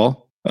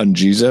untarball,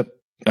 ungzip.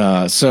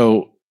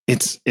 So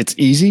it's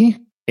easy,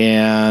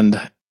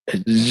 and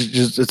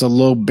it's a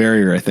low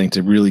barrier, I think,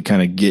 to really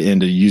kind of get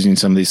into using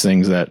some of these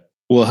things that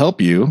will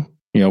help you,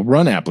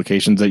 run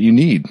applications that you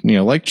need,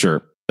 like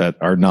Chirp, that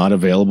are not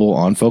available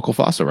on Focal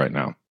Fossa right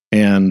now.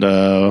 And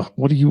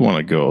what do you want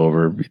to go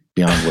over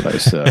beyond what I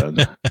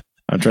said?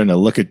 I'm trying to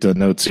look at the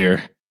notes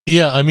here.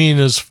 Yeah, I mean,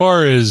 as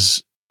far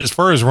as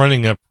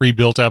running a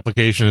pre-built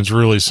application, it's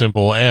really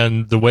simple.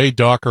 And the way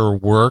Docker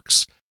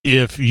works,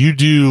 if you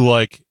do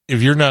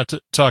if you're not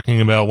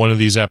talking about one of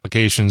these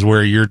applications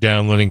where you're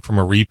downloading from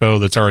a repo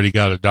that's already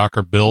got a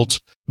Docker built,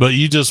 but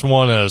you just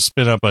want to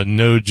spin up a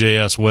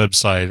Node.js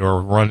website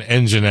or run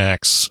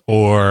Nginx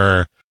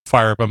or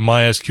fire up a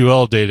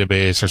MySQL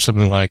database or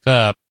something like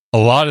that, a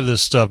lot of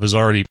this stuff is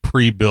already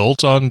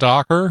pre-built on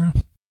Docker.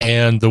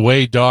 And the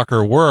way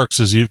Docker works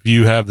is if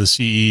you have the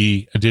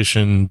CE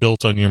edition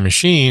built on your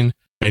machine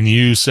and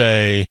you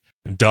say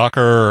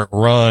Docker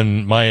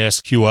run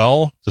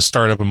MySQL to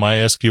start up a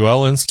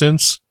MySQL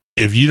instance,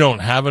 if you don't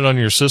have it on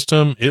your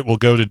system, it will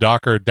go to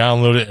Docker,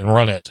 download it, and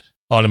run it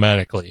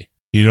automatically.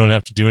 You don't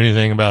have to do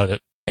anything about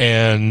it.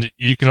 And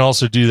you can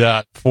also do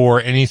that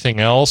for anything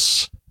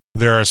else.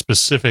 There are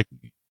specific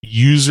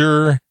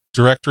user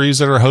directories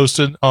that are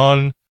hosted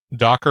on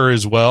Docker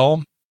as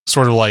well,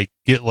 sort of like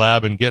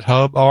GitLab and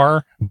GitHub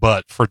are,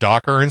 but for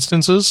Docker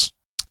instances.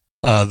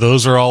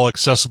 Those are all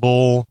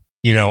accessible,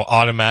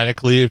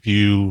 automatically if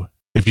you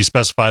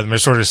specify them. They're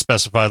sort of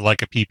specified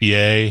like a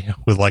PPA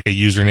with like a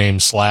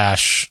username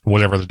 /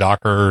 whatever the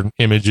Docker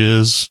image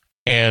is.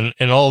 And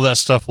all of that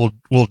stuff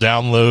will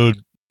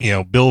download,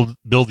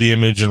 build the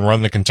image and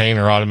run the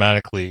container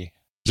automatically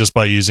just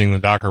by using the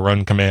Docker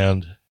run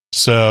command.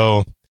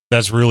 So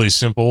that's really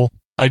simple.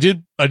 I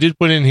did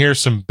put in here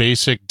some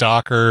basic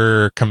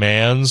Docker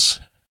commands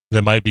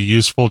that might be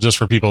useful just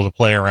for people to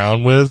play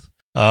around with.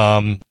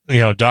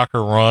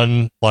 Docker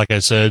run, like I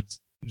said,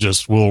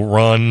 just will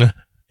run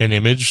an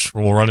image.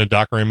 We'll run a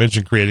Docker image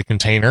and create a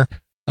container.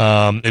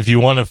 If you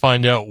want to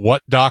find out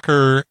what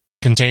Docker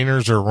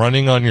containers are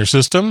running on your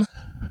system,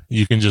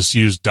 you can just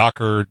use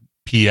Docker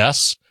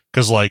PS.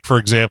 Because, like, for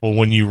example,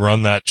 when you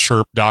run that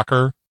chirp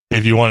Docker,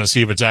 if you want to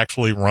see if it's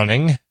actually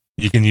running,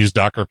 you can use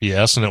Docker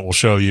PS and it will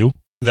show you.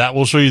 That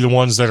will show you the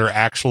ones that are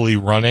actually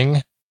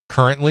running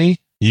currently.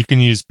 You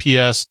can use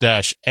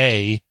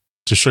PS-A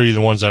to show you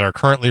the ones that are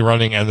currently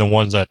running and the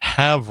ones that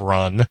have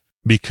run,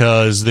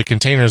 because the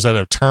containers that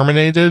have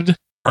terminated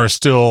are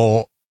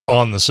still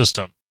on the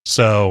system.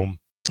 So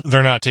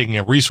they're not taking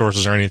up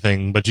resources or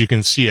anything, but you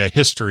can see a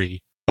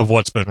history of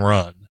what's been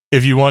run.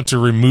 If you want to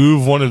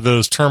remove one of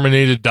those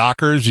terminated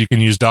Dockers, you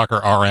can use Docker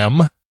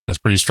RM. That's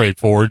pretty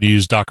straightforward. You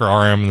use Docker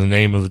RM in the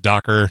name of the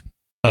Docker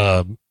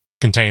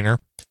container.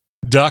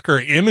 Docker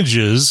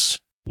images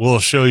will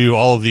show you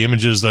all of the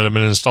images that have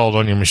been installed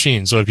on your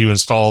machine. So if you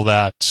install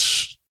that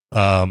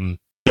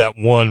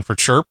one for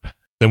Chirp,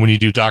 then when you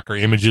do Docker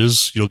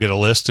images, you'll get a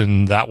list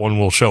and that one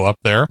will show up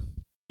there.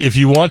 If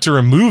you want to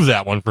remove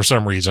that one for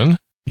some reason,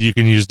 you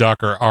can use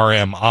Docker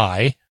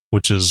RMI,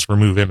 which is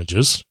remove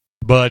images,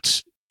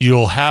 but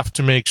you'll have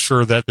to make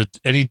sure that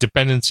any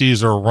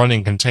dependencies or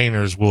running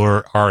containers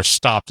are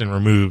stopped and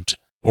removed,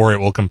 or it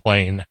will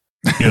complain.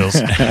 It'll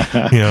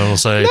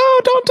say, no,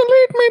 don't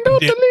delete me.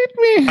 Don't delete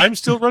me. I'm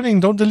still running.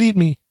 Don't delete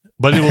me.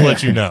 But it will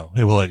let you know.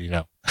 It will let you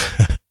know.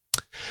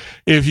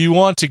 If you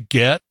want to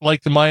get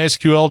like the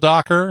MySQL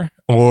Docker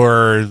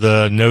or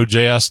the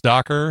Node.js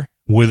Docker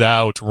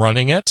without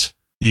running it,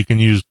 you can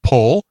use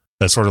pull.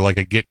 That's sort of like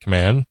a git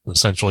command,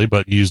 essentially,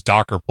 but use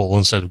Docker pull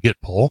instead of git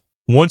pull.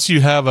 Once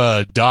you have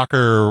a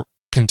Docker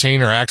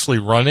container actually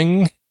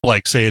running,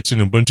 like say it's an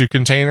Ubuntu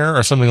container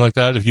or something like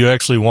that, if you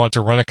actually want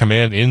to run a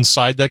command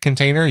inside that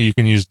container, you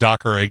can use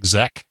Docker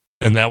exec,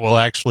 and that will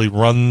actually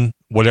run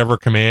whatever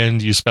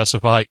command you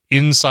specify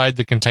inside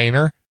the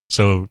container.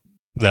 So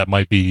that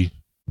might be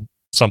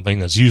something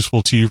that's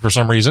useful to you for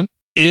some reason.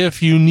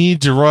 If you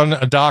need to run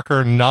a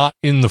Docker not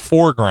in the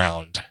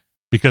foreground,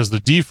 because the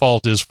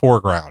default is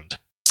foreground,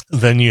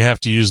 then you have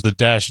to use the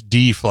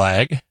 -D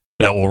flag.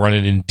 That will run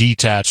it in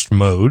detached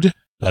mode.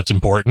 That's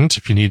important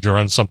if you need to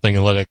run something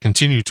and let it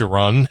continue to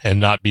run and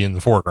not be in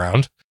the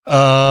foreground.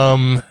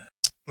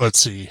 Let's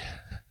see.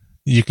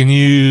 You can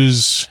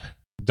use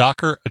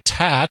Docker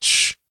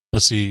attach.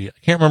 Let's see. I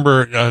can't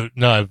remember.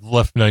 No, I've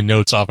left my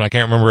notes off, and I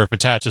can't remember if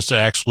attach is to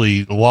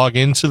actually log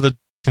into the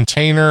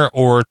container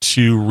or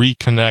to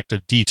reconnect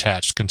a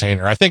detached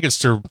container. I think it's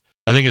to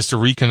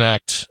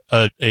reconnect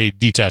a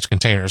detached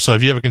container. So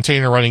if you have a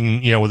container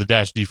running, with a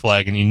 -D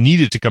flag and you need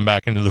it to come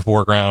back into the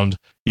foreground,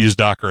 use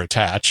Docker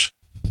attach.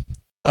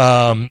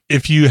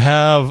 If you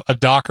have a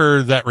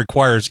Docker that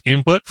requires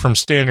input from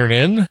standard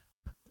in,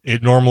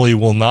 it normally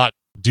will not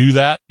do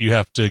that. You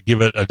have to give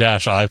it a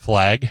 -I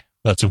flag.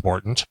 That's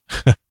important.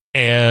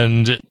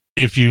 And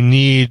if you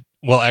need,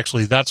 well,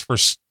 actually, that's for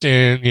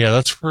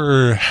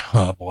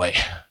oh boy.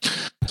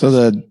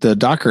 So the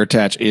Docker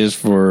attach is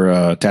for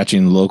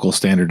attaching local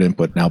standard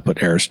input and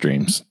output error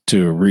streams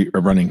to a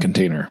running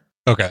container.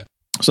 Okay.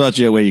 So that's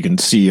the way you can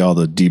see all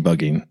the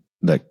debugging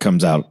that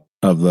comes out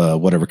of the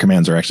whatever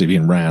commands are actually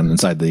being ran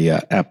inside the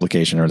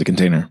application or the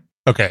container.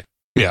 Okay.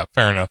 Yeah,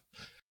 fair enough.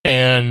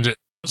 And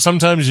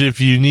sometimes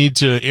if you need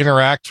to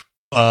interact,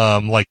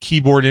 like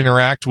keyboard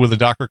interact with a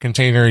Docker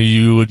container,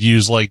 you would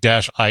use like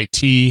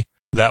 -IT.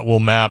 That will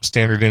map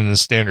standard in and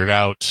standard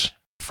out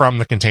from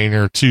the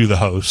container to the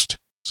host.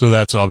 So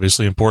that's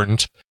obviously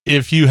important.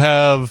 If you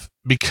have,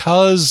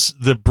 because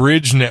the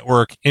bridge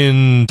network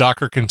in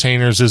Docker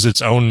containers is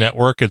its own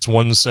network, it's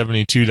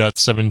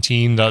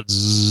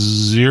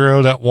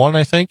 172.17.0.1,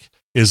 I think.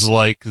 is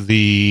like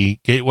the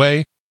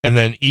gateway. And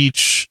then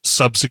each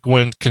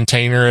subsequent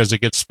container, as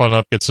it gets spun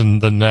up, gets in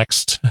the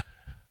next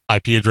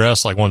IP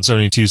address, like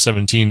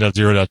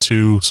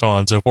 172.17.0.2, so on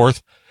and so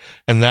forth.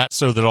 And that's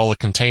so that all the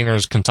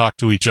containers can talk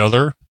to each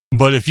other.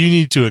 But if you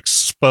need to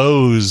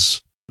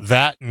expose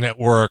that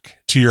network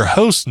to your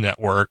host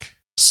network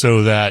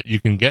so that you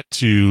can get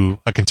to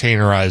a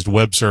containerized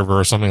web server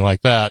or something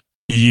like that,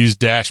 you use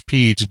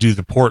 -P to do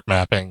the port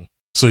mapping.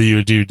 So you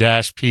would do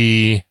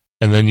 -P,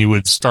 and then you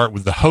would start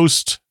with the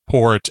host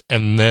port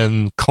and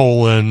then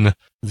colon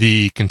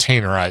the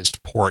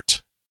containerized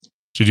port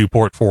to do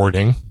port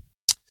forwarding.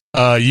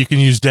 You can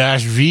use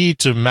 -V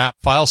to map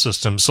file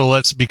systems.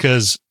 So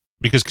because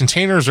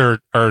containers are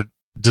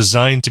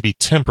designed to be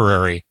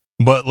temporary.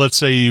 But let's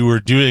say you were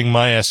doing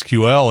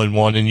MySQL in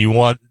one and you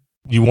wanted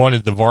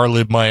the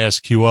varlib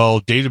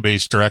MySQL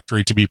database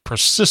directory to be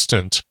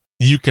persistent.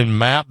 You can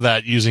map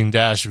that using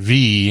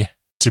 -V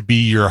to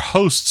be your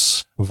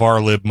host's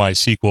varlib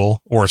MySQL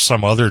or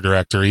some other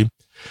directory,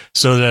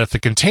 so that if the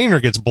container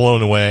gets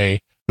blown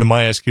away, the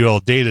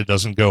MySQL data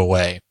doesn't go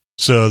away.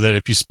 So that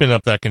if you spin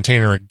up that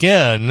container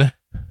again,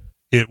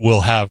 it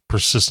will have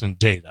persistent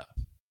data.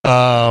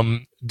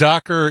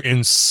 Docker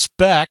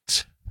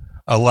inspect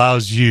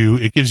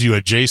it gives you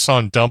a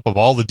JSON dump of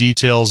all the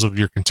details of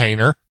your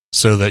container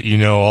so that you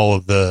know all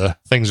of the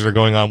things that are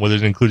going on with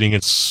it, including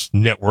its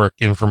network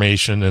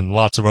information and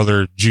lots of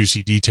other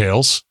juicy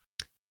details.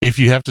 If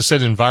you have to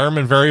set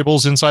environment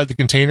variables inside the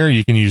container,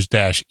 you can use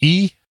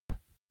 -E.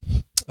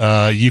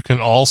 You can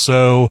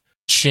also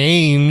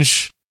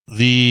change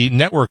the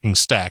networking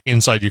stack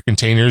inside your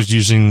containers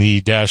using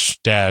the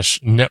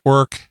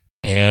 --network.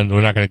 And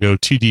we're not going to go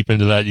too deep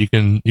into that. You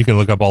can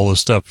look up all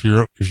this stuff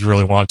if you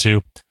really want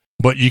to.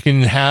 But you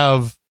can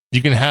have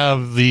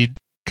the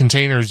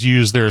containers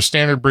use their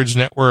standard bridge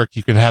network.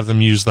 You can have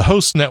them use the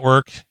host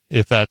network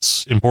if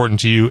that's important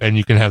to you, and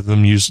you can have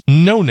them use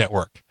no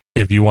network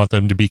if you want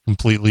them to be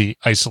completely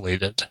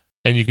isolated.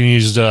 And you can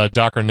use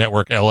Docker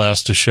Network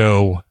LS to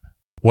show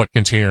what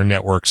container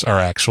networks are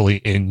actually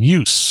in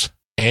use.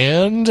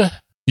 And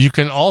you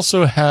can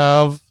also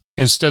have,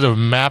 instead of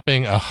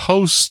mapping a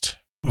host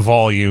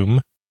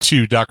volume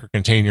to Docker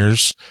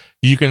containers,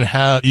 you can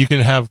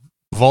have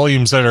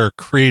volumes that are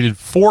created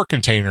for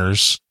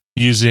containers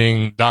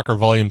using Docker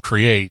volume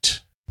create,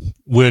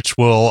 which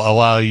will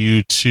allow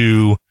you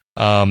to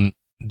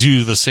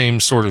do the same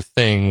sort of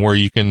thing where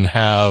you can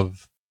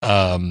have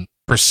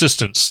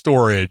persistent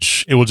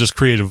storage. It will just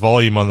create a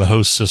volume on the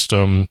host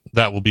system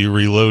that will be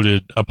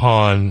reloaded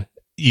upon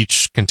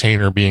each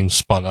container being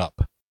spun up.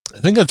 I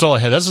think that's all I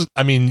had.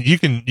 You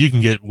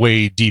can get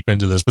way deep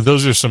into this, but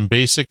those are some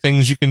basic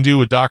things you can do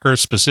with Docker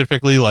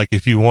specifically. Like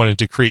if you wanted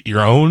to create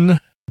your own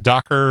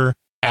Docker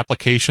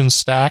application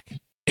stack,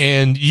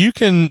 and you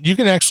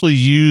can actually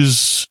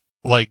use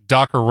like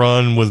Docker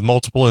run with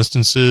multiple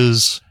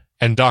instances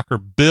and Docker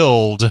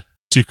build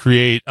to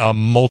create a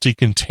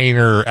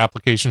multi-container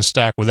application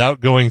stack without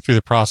going through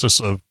the process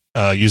of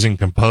using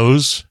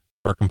Compose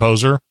or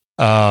Composer.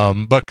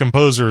 But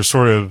Composer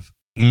sort of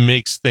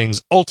makes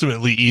things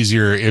ultimately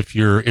easier if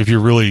you're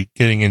really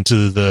getting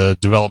into the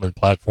development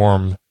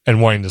platform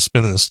and wanting to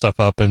spin this stuff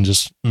up and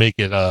just make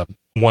it a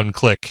one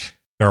click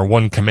or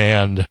one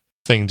command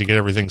thing to get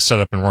everything set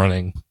up and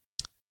running.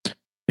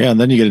 Yeah, and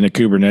then you get into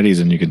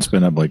Kubernetes and you can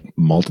spin up like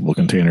multiple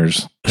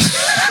containers.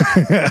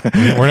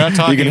 We're not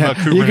talking about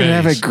Kubernetes. You can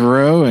have it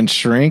grow and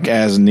shrink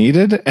as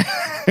needed.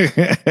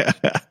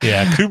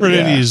 Yeah,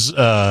 Kubernetes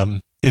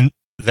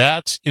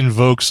that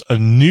invokes a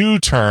new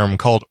term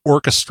called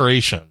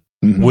orchestration,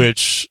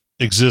 which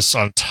exists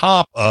on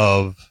top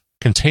of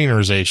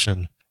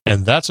containerization,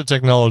 and that's a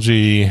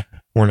technology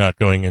we're not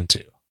going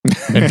into.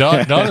 And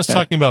Don is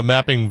talking about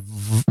mapping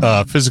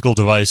physical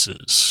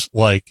devices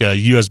like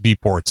USB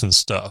ports and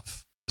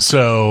stuff.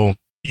 So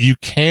you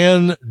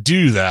can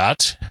do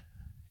that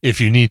if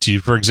you need to.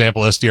 For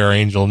example, SDR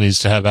Angel needs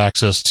to have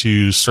access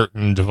to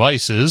certain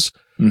devices.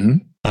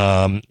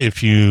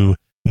 If you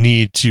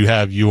need to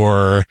have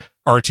your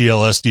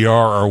RTL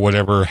SDR or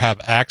whatever have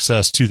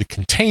access to the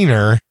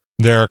container,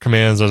 there are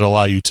commands that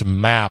allow you to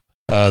map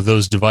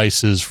those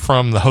devices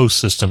from the host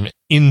system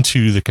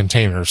into the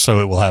container so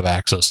it will have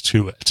access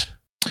to it.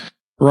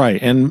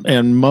 Right.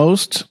 And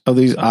most of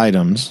these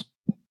items,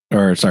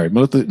 or sorry,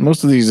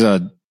 most of these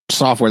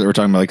software that we're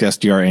talking about, like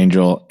SDR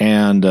Angel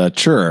and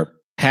Chirp,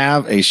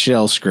 have a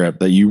shell script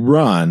that you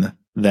run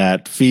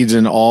that feeds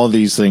in all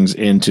these things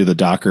into the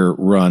Docker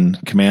run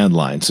command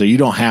line. So you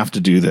don't have to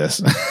do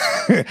this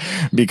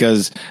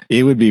because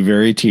it would be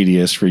very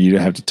tedious for you to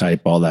have to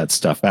type all that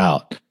stuff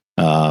out.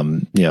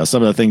 Some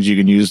of the things you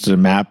can use to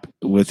map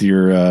with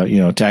your,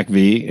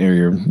 TAC-V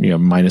or your,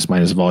 minus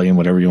volume,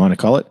 whatever you want to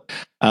call it,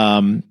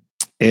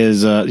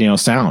 is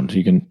sound.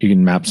 You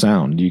can map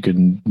sound. You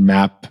can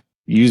map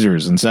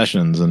users and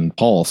sessions and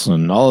pulse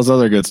and all this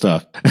other good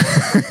stuff.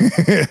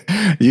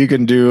 You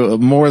can do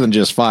more than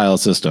just file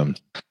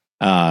systems.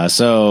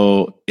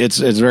 So it's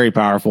very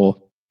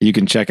powerful. You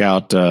can check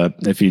out,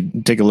 if you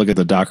take a look at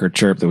the Docker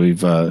Chirp that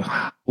we've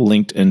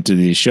linked into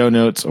the show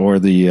notes, or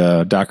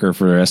the Docker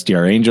for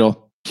SDR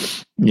Angel.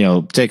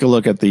 take a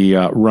look at the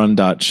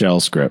run.shell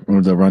script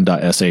or the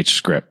run.sh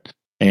script,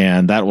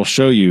 and that will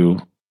show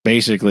you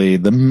basically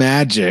the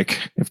magic,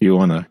 if you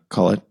want to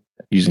call it,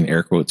 using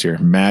air quotes here,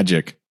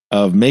 magic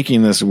of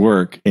making this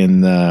work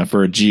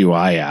for a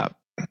GUI app.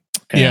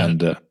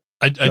 And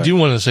I do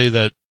want to say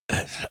that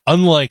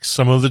unlike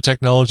some of the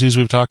technologies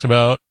we've talked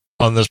about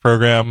on this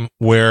program,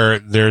 where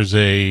there's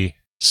a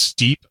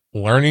steep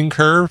learning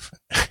curve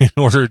in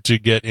order to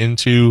get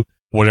into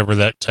whatever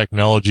that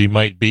technology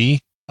might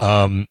be,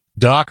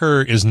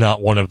 Docker is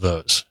not one of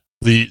those.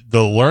 The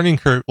learning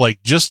curve,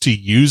 like just to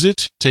use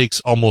it,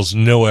 takes almost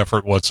no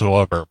effort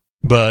whatsoever.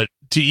 But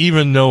to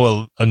even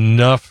know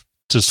enough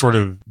to sort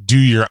of do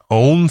your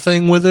own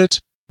thing with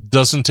it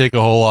doesn't take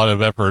a whole lot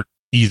of effort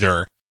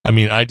either. I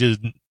mean, I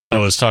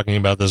was talking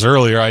about this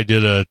earlier. I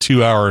did a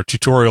 2-hour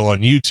tutorial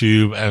on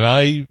YouTube, and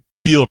I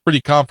feel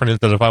pretty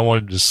confident that if I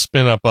wanted to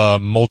spin up a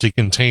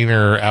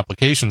multi-container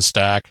application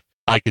stack,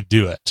 I could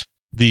do it.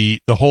 The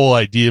whole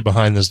idea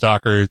behind this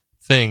Docker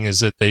thing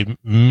is that they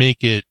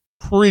make it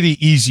pretty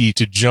easy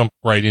to jump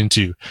right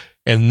into.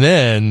 And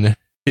then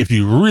if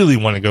you really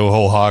want to go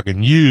whole hog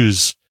and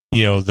use,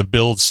 the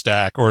build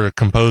stack or the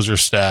composer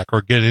stack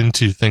or get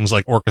into things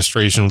like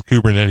orchestration with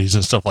Kubernetes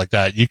and stuff like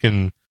that, you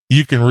can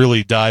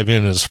really dive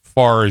in as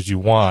far as you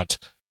want.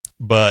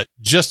 But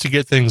just to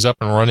get things up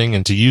and running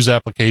and to use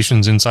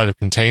applications inside of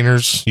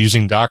containers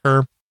using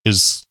Docker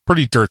is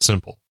pretty dirt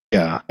simple.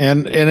 Yeah.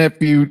 And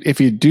if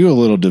you do a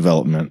little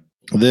development,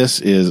 this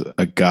is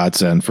a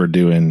godsend for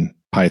doing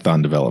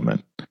Python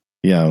development.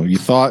 You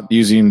thought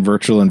using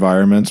virtual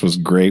environments was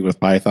great with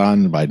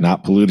Python by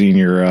not polluting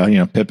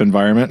your pip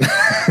environment.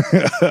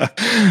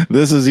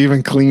 This is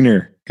even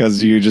cleaner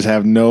because you just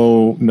have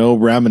no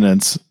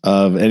remnants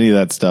of any of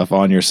that stuff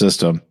on your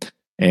system.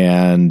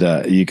 And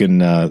you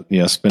can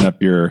spin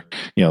up your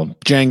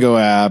Django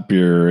app,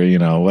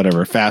 your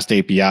whatever fast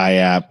API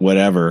app,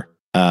 whatever,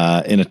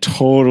 in a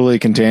totally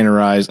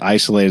containerized,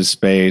 isolated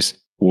space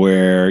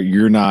where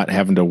you're not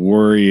having to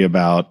worry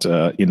about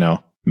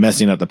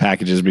messing up the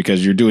packages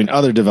because you're doing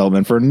other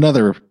development for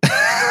another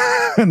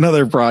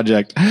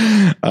project.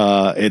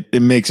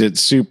 It makes it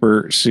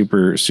super,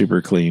 super,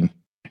 super clean.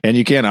 And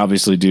you can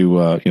obviously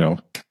do,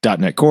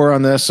 .NET Core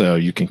on this, so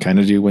you can kind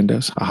of do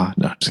Windows.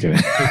 No, just kidding.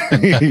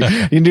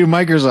 You can do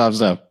Microsoft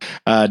stuff.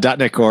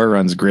 .NET Core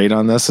runs great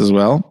on this as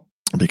well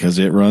because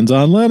it runs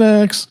on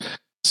Linux.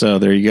 So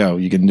there you go.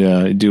 You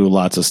can do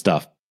lots of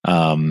stuff.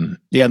 And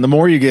the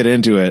more you get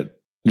into it,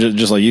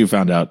 just like you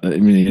found out, I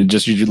mean,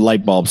 just your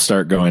light bulbs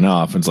start going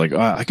off. And it's like,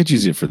 I could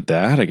use it for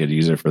that. I could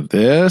use it for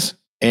this.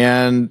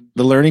 And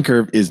the learning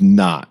curve is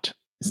not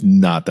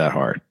that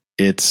hard.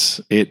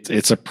 It's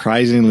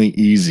surprisingly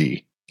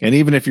easy. And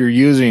even if you're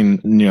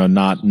using,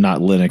 not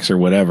Linux or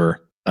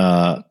whatever,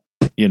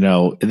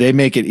 they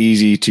make it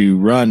easy to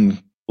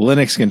run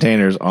Linux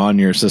containers on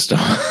your system.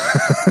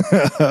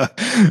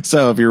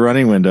 So if you're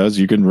running Windows,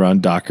 you can run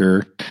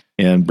Docker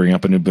and bring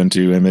up an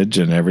Ubuntu image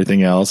and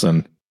everything else.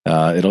 And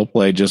it'll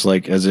play just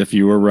like as if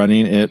you were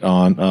running it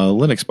on a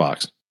Linux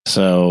box.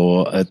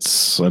 So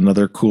it's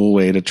another cool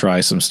way to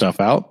try some stuff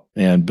out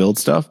and build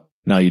stuff.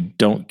 Now you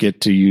don't get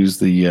to use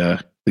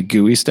the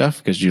GUI stuff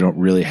because you don't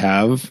really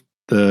have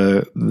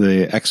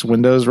the X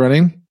Windows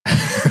running.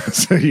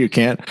 So you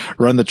can't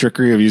run the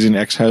trickery of using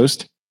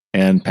Xhost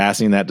and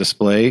passing that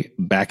display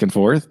back and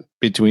forth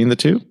between the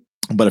two.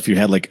 But if you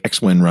had like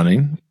Xwin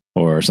running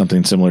or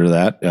something similar to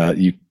that,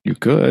 you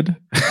could.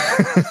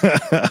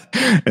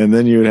 And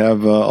then you would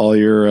have all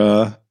your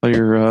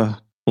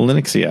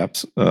Linuxy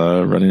apps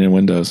running in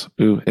Windows.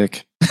 Ooh,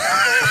 ick.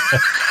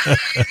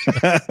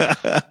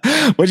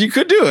 But you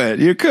could do it.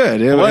 You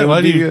could.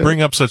 Why do you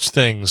bring up such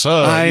things?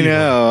 I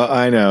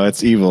know.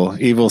 It's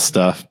evil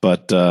stuff.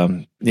 But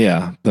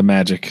the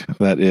magic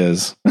that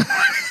is.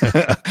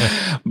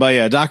 But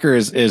yeah, Docker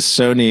is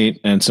so neat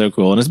and so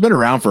cool, and it's been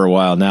around for a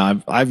while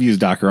now. I've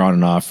used Docker on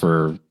and off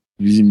for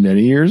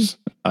many years.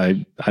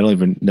 I don't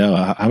even know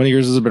how many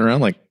years has it been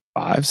around. Like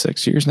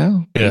 5-6 years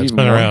now. Yeah, it's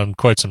been around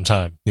quite some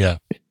time. Yeah.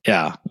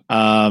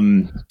 I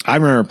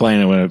remember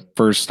playing it when it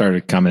first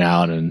started coming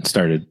out and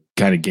started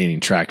kind of gaining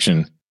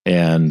traction.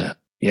 And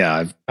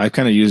I've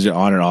kind of used it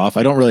on and off.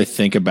 I don't really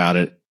think about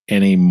it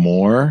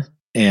anymore.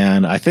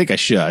 And I think I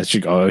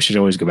should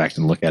always go back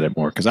and look at it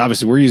more because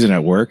obviously we're using it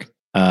at work.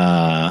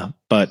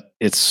 But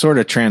it's sort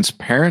of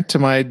transparent to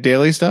my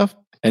daily stuff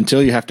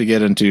until you have to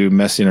get into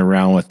messing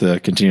around with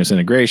the continuous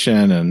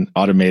integration and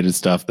automated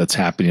stuff that's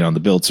happening on the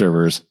build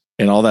servers,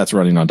 and all that's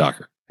running on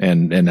Docker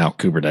and now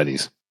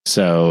Kubernetes.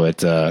 So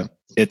it's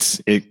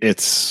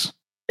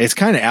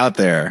kind of out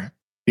there,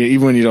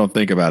 even when you don't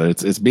think about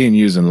it. It's being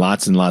used in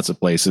lots and lots of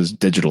places.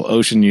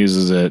 DigitalOcean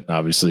uses it.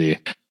 Obviously,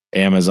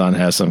 Amazon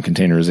has some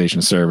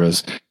containerization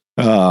service.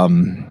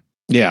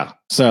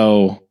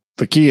 So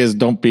the key is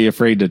don't be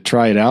afraid to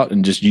try it out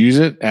and just use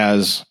it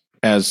as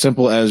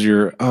simple as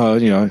your,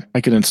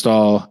 I can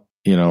install,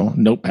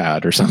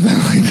 Notepad or something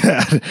like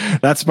that.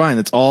 That's fine.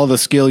 That's all the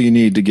skill you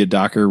need to get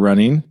Docker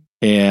running.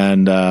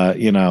 And,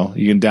 you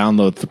can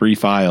download 3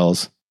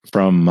 files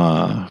from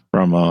GitHub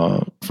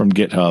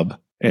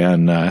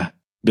and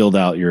build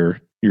out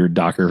your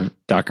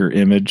Docker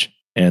image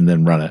and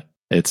then run it.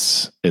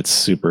 It's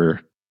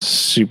super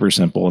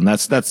simple, and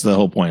that's the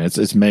whole point.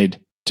 It's made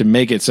to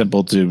make it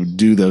simple to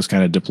do those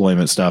kind of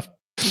deployment stuff.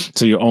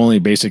 So you only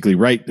basically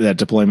write that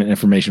deployment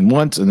information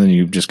once, and then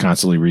you just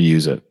constantly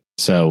reuse it.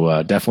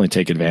 So definitely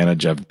take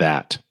advantage of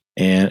that.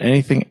 And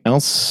anything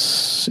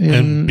else?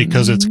 And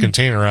because it's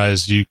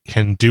containerized, you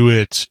can do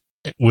it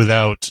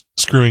without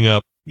screwing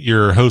up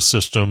your host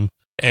system.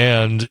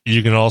 And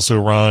you can also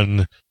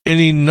run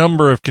any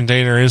number of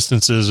container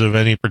instances of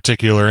any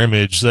particular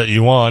image that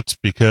you want,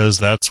 because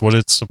that's what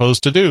it's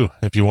supposed to do.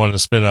 If you want to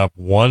spin up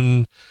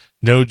one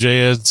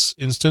Node.js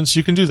instance,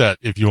 you can do that.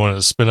 If you want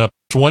to spin up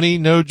 20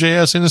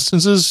 Node.js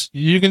instances,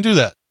 you can do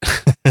that.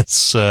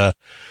 It's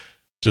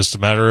just a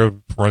matter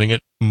of running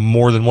it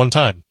more than one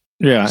time.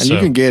 Yeah, and you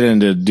can get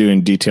into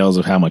doing details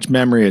of how much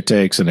memory it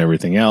takes and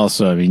everything else.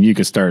 So, I mean, you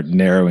could start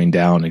narrowing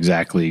down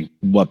exactly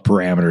what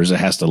parameters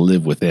it has to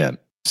live within.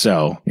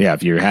 So, yeah,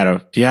 if you had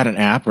an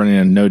app running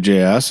in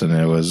Node.js and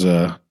it was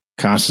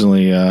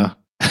constantly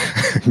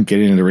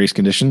getting into race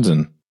conditions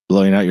and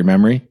blowing out your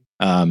memory,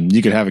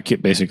 you could have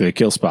basically a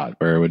kill spot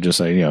where it would just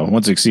say,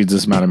 once it exceeds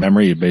this amount of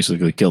memory, you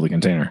basically kill the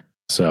container.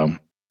 So,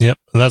 yep,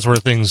 and that's where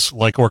things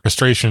like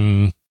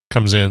orchestration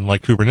comes in,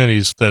 like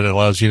Kubernetes, that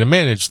allows you to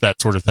manage that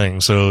sort of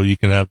thing. So you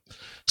can have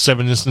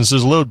 7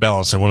 instances load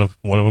balance, and one of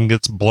them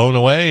gets blown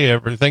away,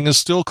 everything is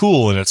still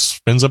cool, and it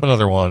spins up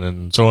another one,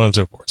 and so on and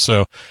so forth.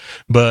 So,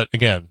 but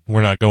again,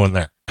 we're not going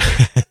there.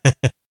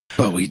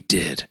 But we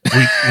did.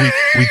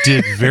 We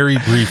did very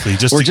briefly,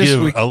 just to give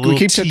a little. We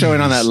keep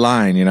tiptoeing on that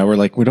line, We're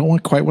like, we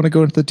don't quite want to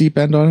go into the deep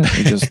end on it.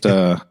 We just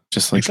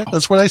like exactly.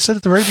 That's what I said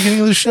at the very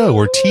beginning of the show.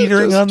 We're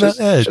teetering on that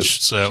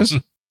edge.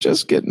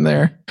 Just getting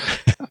there.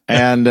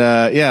 And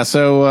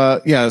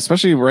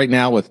especially right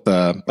now with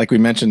like we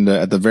mentioned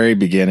at the very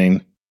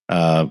beginning,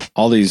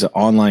 all these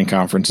online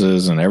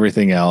conferences and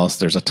everything else.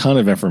 There's a ton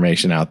of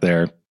information out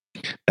there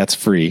that's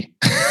free.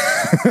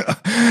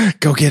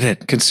 Go get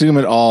it, consume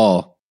it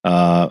all.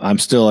 I'm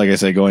still, like I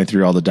said, going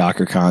through all the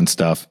DockerCon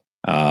stuff.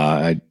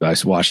 I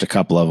watched a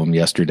couple of them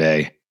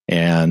yesterday,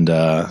 and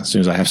as soon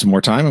as I have some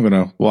more time, I'm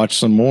going to watch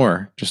some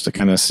more just to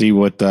kind of see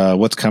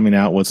what's coming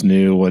out, what's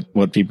new,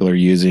 what people are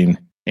using.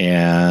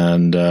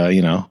 And,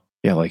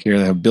 like here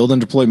they have build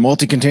and deploy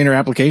multi-container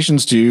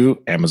applications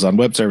to Amazon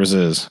Web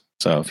Services.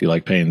 So if you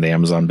like paying the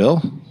Amazon bill,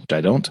 which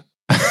I don't,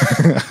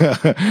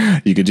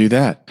 you could do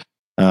that.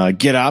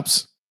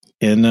 GitOps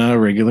in a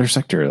regular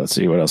sector. Let's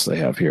see what else they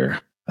have here.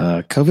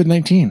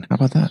 COVID-19. How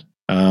about that?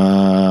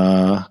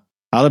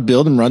 How to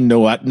build and run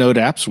Node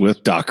apps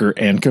with Docker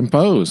and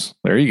Compose.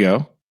 There you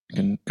go. You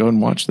can go and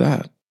watch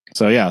that.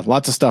 So yeah,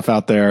 lots of stuff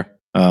out there.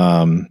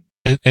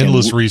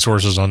 Endless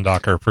resources on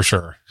Docker for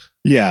sure.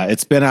 Yeah,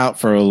 it's been out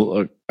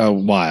for a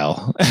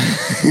while,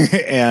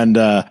 and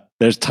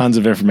there's tons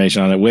of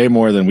information on it, way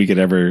more than we could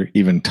ever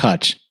even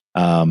touch.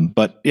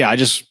 But yeah, I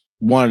just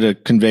wanted to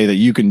convey that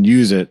you can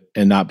use it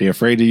and not be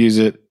afraid to use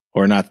it,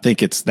 or not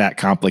think it's that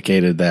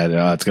complicated that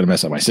it's going to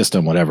mess up my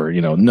system, whatever.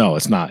 No,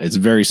 it's not. It's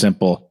very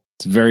simple.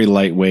 It's very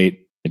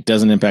lightweight. It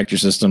doesn't impact your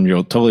system.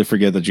 You'll totally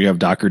forget that you have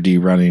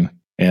Dockerd running.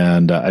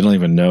 And I don't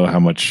even know how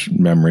much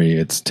memory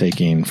it's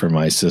taking for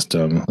my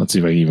system. Let's see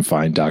if I can even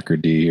find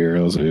Dockerd here.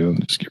 Let's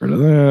just get rid of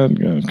that.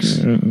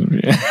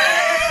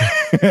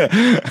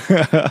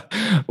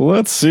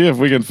 Let's see if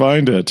we can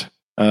find it.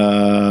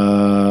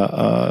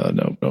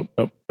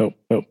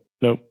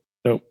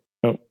 Nope.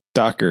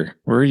 Docker,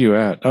 where are you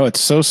at? Oh, it's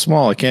so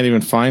small. I can't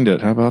even find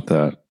it. How about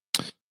that?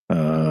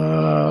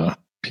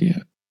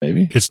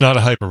 Maybe it's not a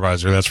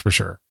hypervisor. That's for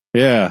sure.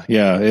 Yeah.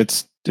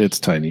 It's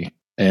tiny,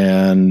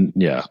 and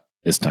yeah.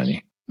 It's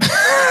tiny.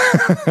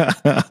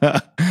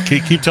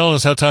 Keep telling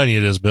us how tiny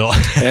it is, Bill.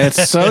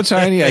 It's so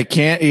tiny, I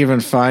can't even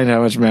find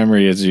how much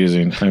memory it's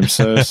using. I'm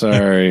so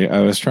sorry.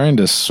 I was trying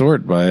to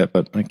sort by it,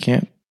 but I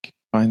can't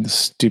find the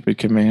stupid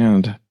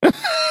command.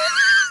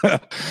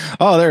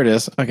 Oh, there it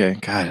is. Okay.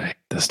 God, I hate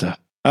this stuff.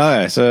 All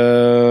right,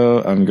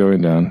 so I'm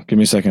going down. Give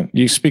me a second.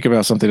 You speak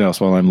about something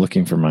else while I'm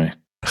looking for my...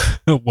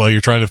 While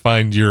you're trying to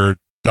find your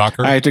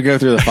Docker? I had to go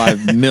through the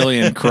 5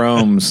 million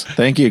Chromes.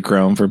 Thank you,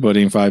 Chrome, for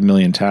putting 5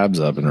 million tabs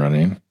up and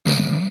running.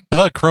 I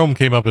thought Chrome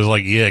came up as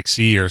like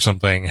EXE or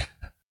something,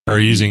 or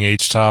using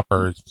HTOP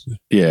or...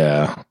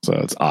 Yeah, so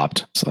it's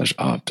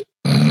opt/opt.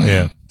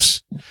 Yeah.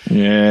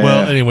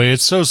 Well, anyway,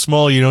 it's so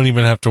small you don't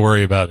even have to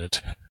worry about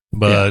it.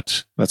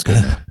 But... Yeah, that's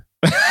good.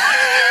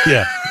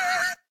 Yeah.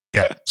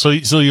 So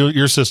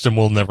your system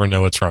will never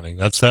know it's running.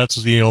 That's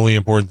the only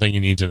important thing you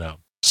need to know.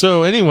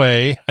 So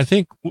anyway, I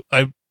think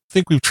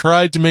we've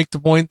tried to make the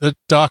point that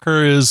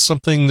Docker is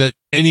something that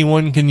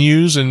anyone can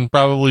use and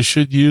probably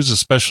should use,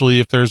 especially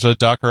if there's a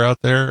Docker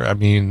out there. I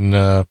mean,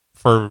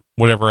 for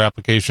whatever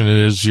application it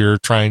is you're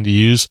trying to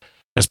use,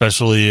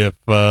 especially if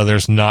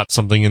there's not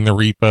something in the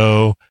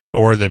repo,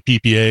 or the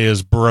PPA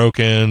is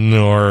broken,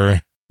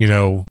 or,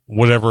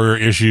 whatever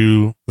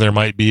issue there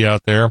might be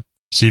out there.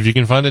 See if you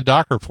can find a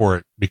Docker for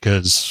it,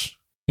 because,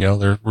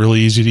 they're really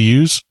easy to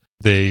use.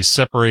 They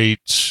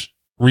separate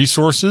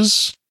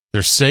resources.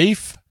 They're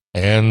safe.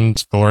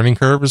 And the learning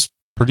curve is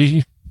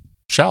pretty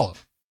shallow.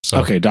 So.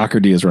 Okay, Docker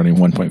D is running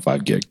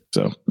 1.5 gig,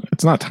 so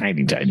it's not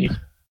tiny.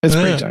 It's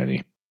pretty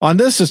tiny. On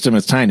this system,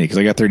 it's tiny because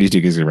I got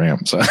 32 gigs of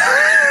RAM. So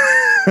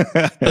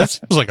that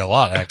seems like a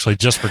lot, actually,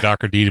 just for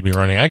Docker D to be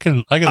running. I can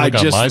look on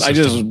my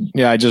system.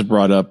 I just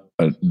brought up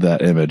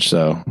that image,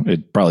 so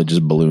it probably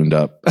just ballooned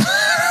up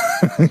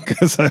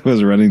because I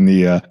was running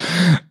the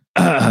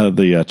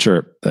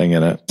chirp thing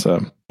in it. So.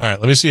 All right,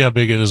 let me see how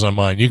big it is on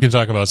mine. You can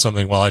talk about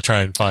something while I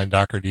try and find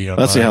Docker D on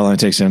Let's see how long it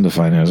takes him to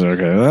find it.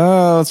 Okay.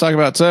 Let's talk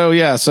about,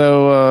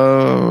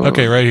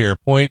 okay, right here,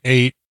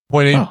 0.8.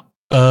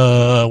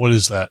 What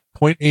is that?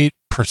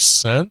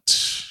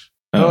 0.8%?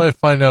 How do I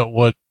find out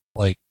what,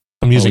 like,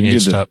 I'm using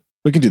HTOP?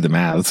 We can do the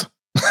maths.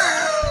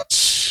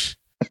 I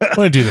want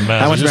to do the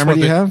math. How much memory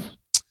do you have?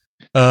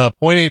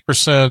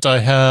 0.8%. I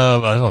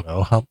have, I don't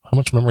know, how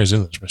much memory is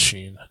in this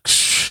machine?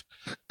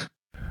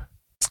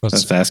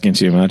 That's asking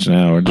too much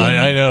now.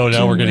 I know.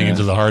 Now we're getting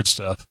into the hard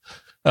stuff.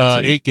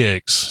 8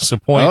 gigs. So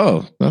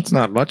that's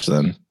not much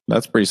then.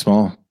 That's pretty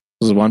small.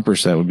 This is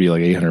 1% would be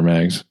like 800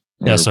 megs.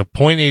 Yeah. So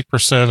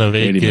 0.8% of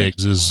 8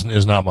 gigs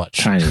is not much.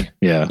 Tiny.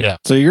 Yeah. Yeah.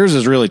 So yours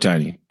is really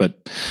tiny,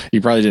 but you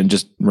probably didn't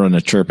just run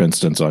a chirp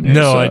instance on yours.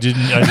 No, I did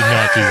not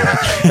do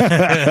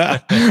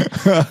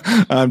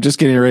that. I'm just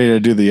getting ready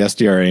to do the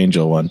SDR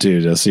Angel one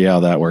too, to see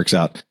how that works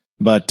out.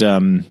 But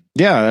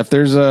yeah, if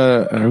there's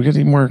are we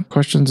getting more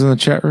questions in the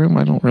chat room?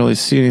 I don't really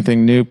see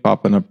anything new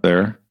popping up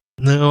there.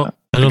 No,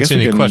 I don't see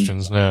any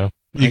questions. No,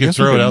 you can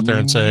throw it out there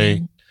and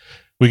say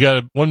we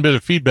got one bit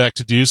of feedback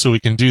to do, so we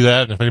can do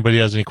that. And if anybody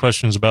has any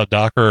questions about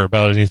Docker or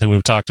about anything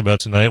we've talked about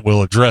tonight,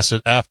 we'll address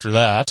it after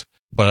that.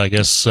 But I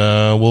guess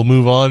we'll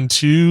move on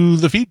to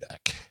the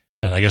feedback,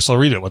 and I guess I'll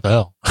read it. What the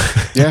hell?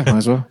 Yeah, might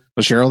as well.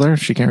 Was Cheryl there?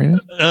 She can't read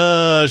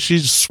it.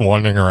 She's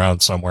wandering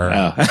around somewhere.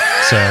 Oh.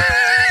 So.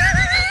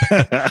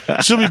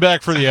 She'll be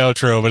back for the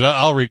outro, but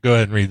I'll go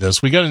ahead and read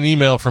this. We got an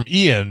email from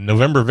Ian,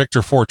 November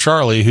Victor 4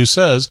 Charlie, who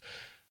says,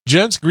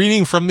 "Gents,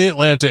 greeting from the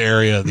Atlanta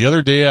area. The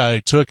other day, I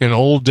took an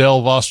old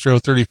Dell Vostro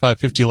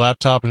 3550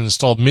 laptop and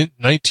installed Mint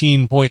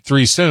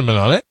 19.3 Cinnamon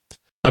on it.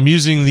 I'm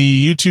using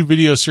the YouTube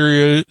video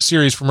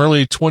series from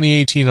early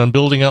 2018 on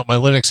building out my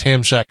Linux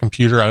Ham Shack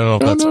computer. I don't know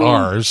if that's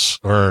ours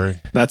or...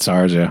 That's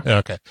ours, yeah.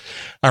 Okay.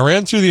 I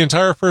ran through the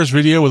entire first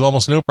video with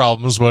almost no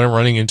problems when I'm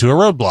running into a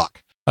roadblock.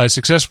 I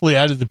successfully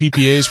added the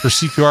PPAs for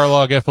CQR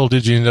log,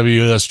 FLDigi, and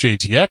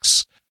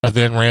WSJTX. I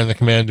then ran the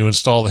command to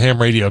install the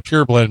Ham Radio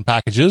Pure Blend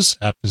packages,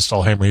 apt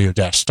install Ham Radio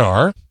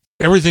 -star.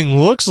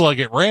 Everything looks like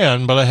it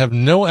ran, but I have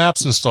no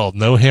apps installed,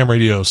 no Ham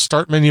Radio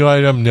start menu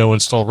item, no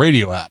install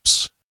radio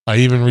apps. I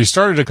even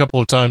restarted a couple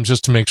of times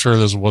just to make sure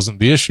this wasn't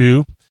the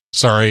issue.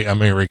 Sorry,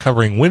 I'm a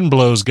recovering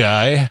Windblows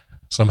guy.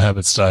 Some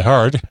habits die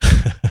hard.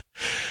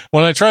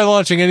 When I try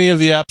launching any of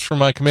the apps from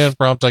my command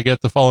prompt, I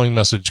get the following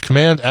message: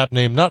 command app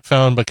name not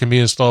found, but can be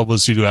installed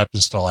with sudo apt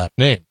install app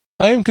name.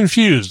 I am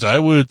confused. I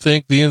would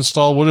think the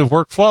install would have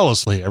worked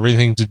flawlessly.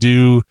 Everything to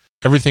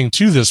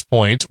this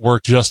point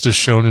worked just as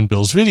shown in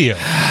Bill's video.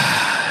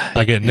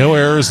 I get no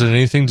errors that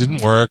anything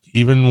didn't work,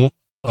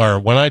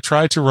 when I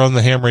try to run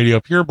the Ham Radio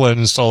Pure Blend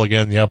install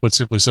again, the output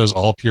simply says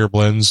all Pure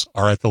Blends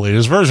are at the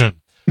latest version.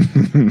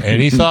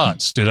 Any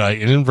thoughts? Did I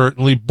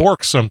inadvertently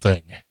bork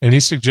something? Any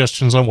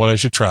suggestions on what I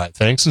should try?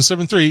 Thanks. And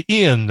 7-3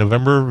 Ian,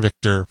 November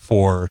Victor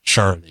 4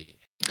 Charlie.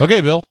 Okay,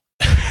 Bill.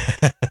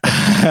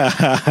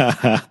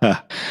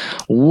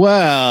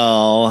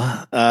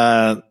 Well,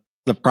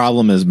 the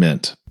problem is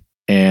Mint.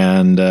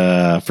 And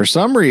for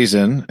some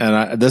reason,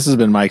 this has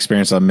been my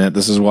experience on Mint,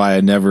 this is why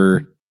I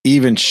never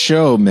even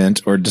show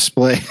Mint or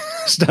display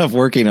stuff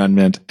working on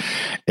Mint,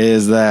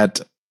 is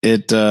that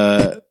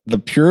the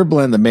Pure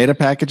Blend, the meta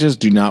packages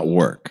do not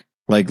work.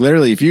 Like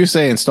literally, if you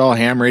say install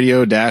ham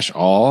radio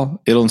 -all,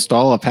 it'll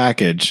install a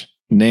package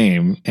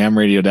name ham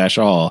radio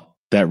 -all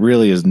that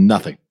really is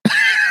nothing.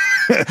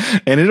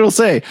 And it'll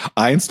say,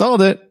 I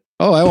installed it.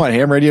 Oh, I want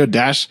ham radio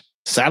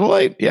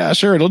 -satellite. Yeah,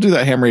 sure. It'll do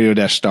that ham radio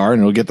 -star,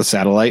 and it'll get the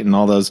satellite and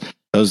all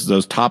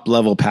those top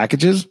level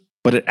packages.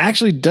 But it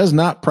actually does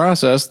not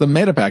process the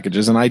meta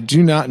packages, and I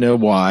do not know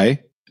why.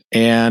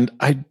 And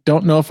I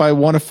don't know if I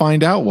want to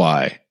find out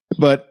why.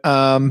 But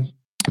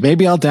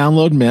maybe I'll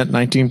download Mint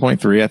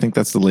 19.3. I think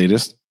that's the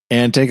latest,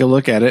 and take a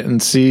look at it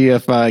and see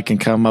if I can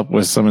come up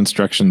with some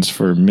instructions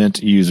for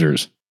Mint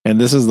users. And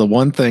this is the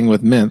one thing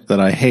with Mint that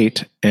I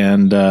hate.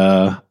 And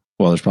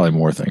well, there's probably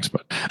more things,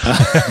 but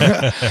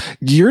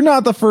you're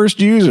not the first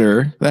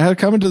user that had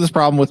come into this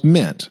problem with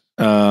Mint.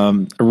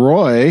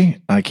 Roy,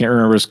 I can't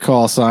remember his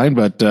call sign,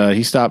 but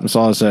he stopped and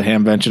saw us at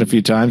Hamvention a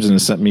few times and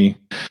has sent me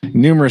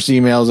numerous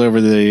emails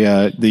over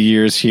the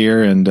years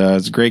here. And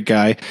it's a great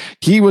guy.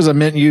 He was a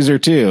Mint user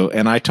too,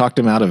 and I talked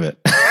him out of it.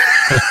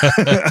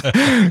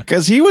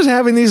 Because he was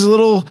having these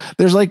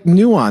there's like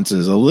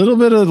nuances, a little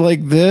bit of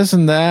like this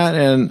and that.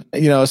 And,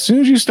 as soon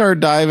as you start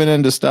diving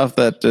into stuff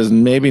that is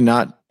maybe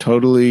not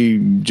totally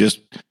just,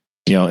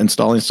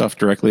 installing stuff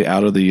directly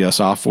out of the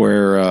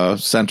software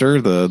center,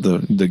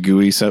 the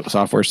GUI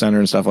software center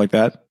and stuff like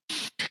that,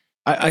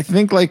 I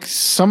think like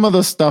some of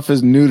the stuff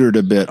is neutered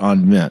a bit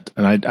on Mint,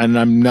 and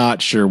I'm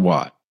not sure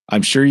why.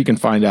 I'm sure you can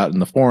find out in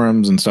the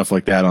forums and stuff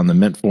like that on the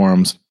Mint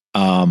forums.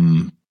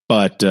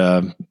 But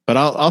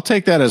I'll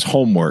take that as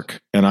homework,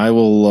 and I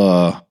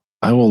will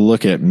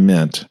look at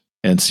Mint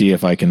and see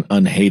if I can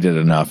unhate it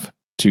enough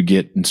to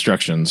get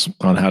instructions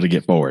on how to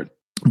get forward.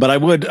 But I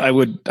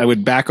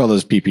would back all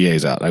those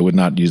PPAs out. I would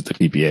not use the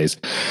PPAs,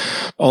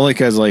 only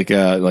because like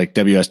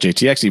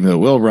WSJTX, even though it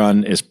will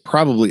run, is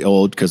probably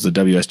old because the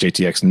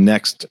WSJTX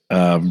Next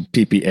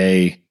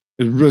PPA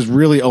was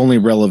really only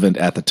relevant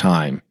at the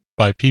time.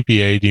 By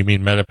PPA, do you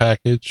mean meta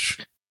package?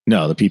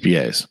 No, the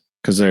PPAs,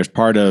 because there's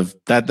part of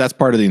that. That's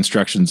part of the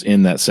instructions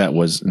in that set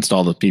was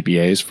install the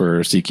PPAs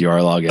for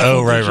CQR log.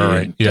 Oh,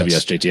 right. Yes.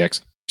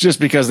 WSJTX, just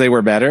because they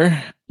were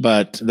better,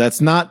 but that's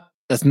not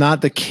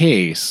the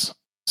case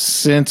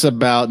since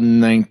about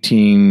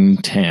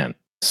 1910.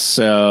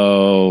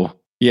 So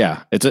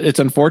yeah, it's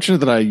unfortunate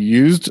that I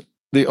used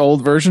the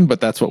old version, but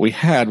that's what we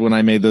had when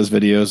I made those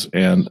videos.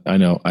 And I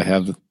know I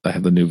have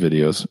the new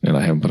videos and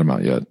I haven't put them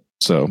out yet.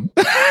 So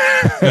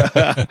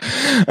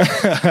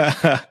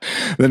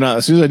then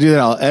as soon as I do that,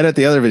 I'll edit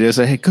the other video,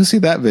 say, hey, go see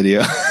that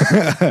video.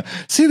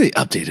 See the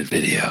updated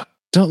video.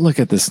 Don't look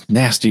at this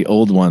nasty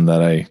old one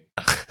that I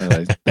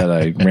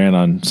ran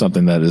on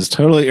something that is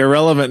totally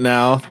irrelevant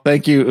now.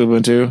 Thank you,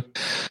 Ubuntu.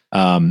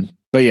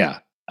 But yeah,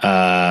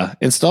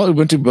 install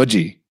Ubuntu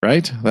Budgie,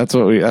 right? That's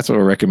what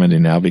we're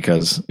recommending now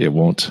because it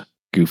won't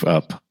goof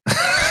up.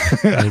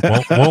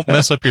 It won't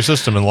mess up your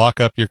system and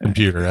lock up your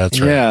computer. That's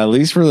right. Yeah, at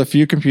least for the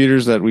few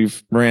computers that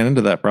we've ran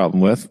into that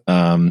problem with.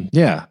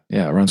 Yeah,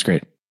 it runs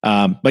great.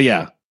 But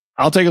yeah,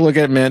 I'll take a look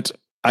at Mint.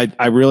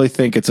 I really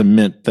think it's a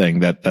Mint thing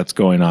that's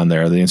going on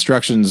there. The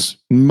instructions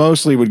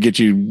mostly would get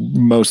you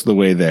most of the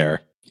way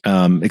there,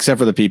 except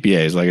for the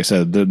PPAs. Like I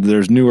said,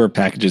 there's newer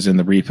packages in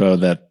the repo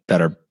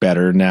that are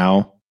better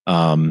now,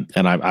 and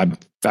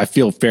I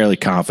feel fairly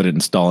confident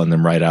installing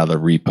them right out of the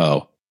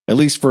repo, at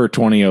least for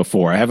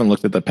 2004. I haven't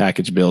looked at the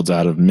package builds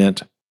out of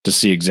Mint to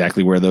see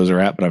exactly where those are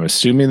at, but I'm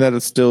assuming that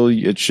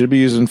it should be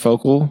using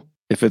Focal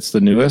if it's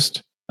the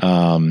newest.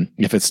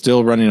 If it's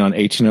still running on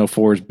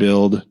 1804's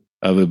build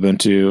of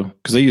Ubuntu,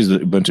 because they use the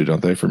Ubuntu,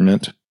 don't they, for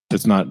Mint?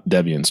 It's not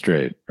Debian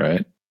straight,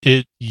 right?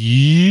 It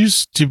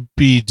used to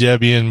be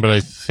Debian, but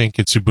I think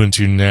it's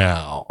Ubuntu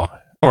now,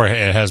 or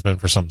it has been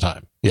for some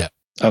time. Yeah.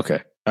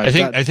 Okay. I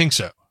think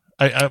so.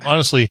 I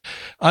honestly,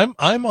 I'm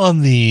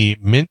on the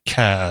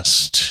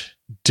Mintcast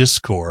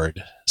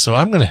Discord, so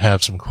I'm going to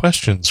have some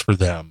questions for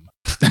them.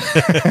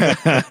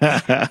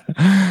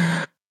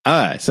 All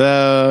right.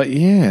 So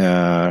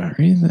yeah,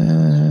 read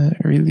the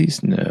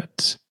release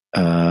notes.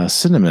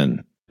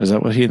 Cinnamon. Is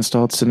that what he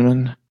installed?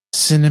 Cinnamon.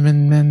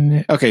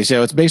 Okay,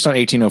 so it's based on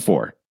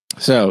 1804.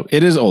 So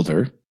it is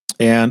older,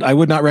 and I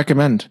would not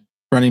recommend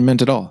running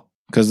Mint at all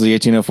because the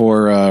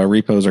 1804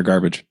 repos are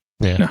garbage.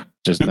 Yeah. No,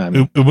 just not.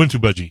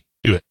 Ubuntu Budgie.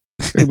 Do it.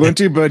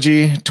 Ubuntu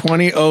Budgie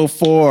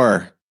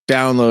 2004.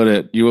 Download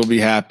it. You will be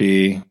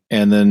happy.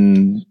 And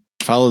then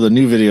follow the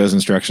new videos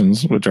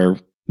instructions, which are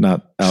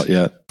not out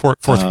yet.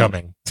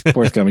 Forthcoming.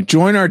 Forthcoming.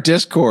 Join our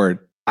Discord.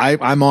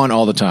 I'm on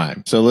all the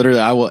time. So literally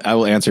I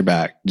will answer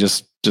back.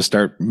 Just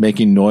start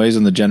making noise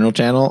in the general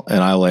channel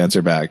and I will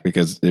answer back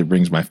because it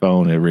rings my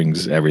phone. It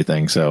rings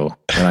everything. So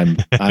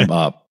and I'm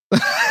up.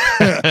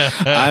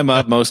 I'm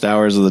up most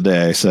hours of the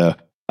day. So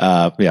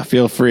yeah,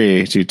 feel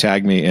free to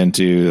tag me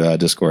into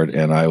Discord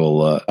and I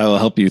will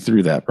help you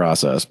through that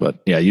process. But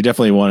yeah, you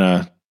definitely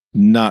want to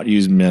not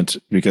use Mint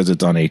because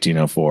it's on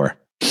 1804.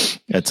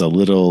 It's a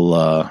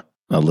little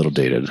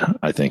dated,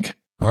 I think.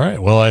 All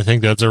right. Well, I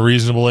think that's a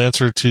reasonable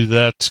answer to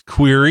that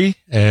query,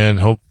 and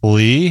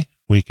hopefully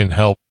we can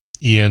help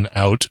Ian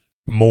out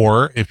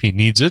more if he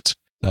needs it.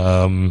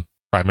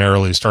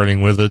 Primarily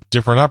starting with a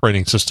different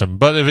operating system.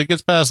 But if it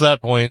gets past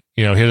that point,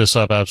 hit us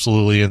up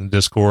absolutely in the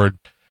Discord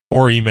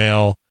or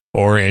email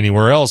or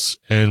anywhere else,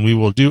 and we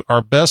will do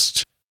our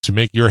best to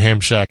make your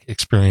Ham Shack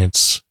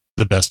experience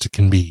the best it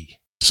can be.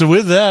 So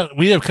with that,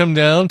 we have come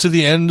down to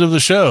the end of the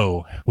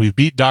show. We've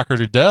beat Docker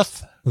to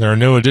death. There are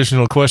no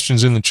additional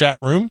questions in the chat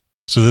room.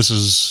 So this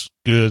is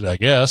good, I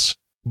guess.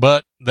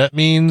 But that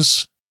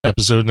means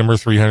episode number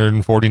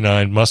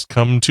 349 must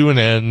come to an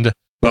end.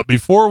 But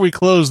before we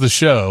close the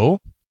show,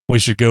 we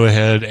should go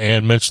ahead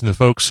and mention the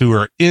folks who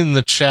are in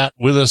the chat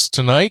with us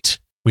tonight.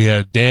 We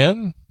had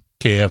Dan,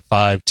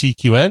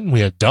 KF5TQN. We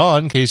had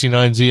Don,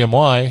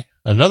 KC9ZMY.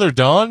 Another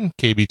Don,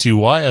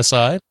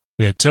 KB2YSI.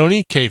 We had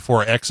Tony,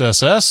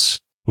 K4XSS,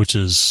 which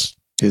is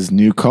his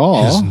new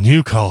call. His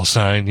new call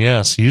sign,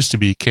 yes. He used to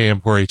be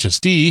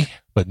KM4HSD,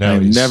 but now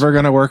he's never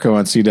going to work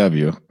on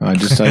CW. I'll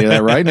just tell you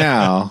that right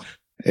now.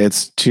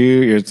 It's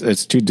too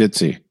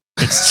ditzy.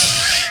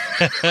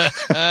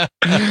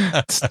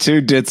 It's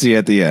too ditzy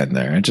at the end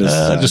there.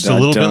 Just a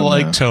little bit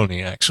like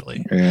Tony,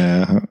 actually.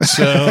 Yeah.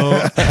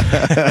 So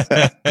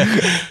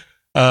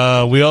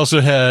we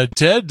also had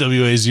Ted,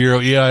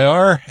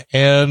 WA0EIR,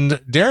 and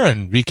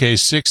Darren,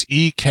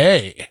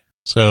 VK6EK.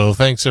 So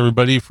thanks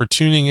everybody for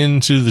tuning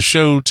into the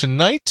show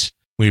tonight.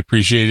 We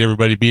appreciate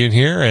everybody being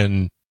here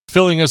and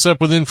filling us up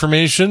with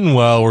information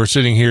while we're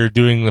sitting here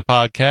doing the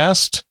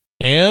podcast.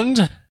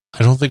 And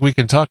I don't think we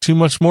can talk too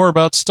much more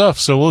about stuff,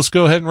 so let's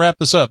go ahead and wrap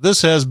this up.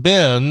 This has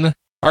been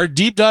our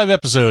deep dive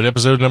episode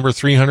number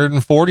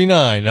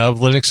 349 of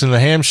Linux in the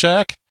Ham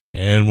Shack,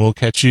 and we'll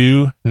catch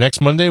you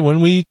next Monday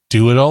when we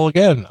do it all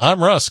again.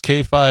 I'm Russ,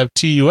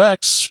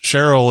 K5TUX.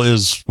 Cheryl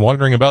is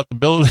wandering about the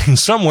building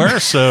somewhere,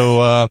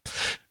 so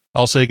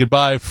I'll say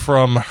goodbye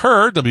from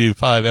her,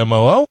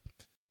 W5MOO.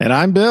 And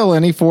I'm Bill,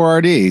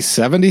 NE4RD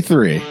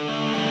 73.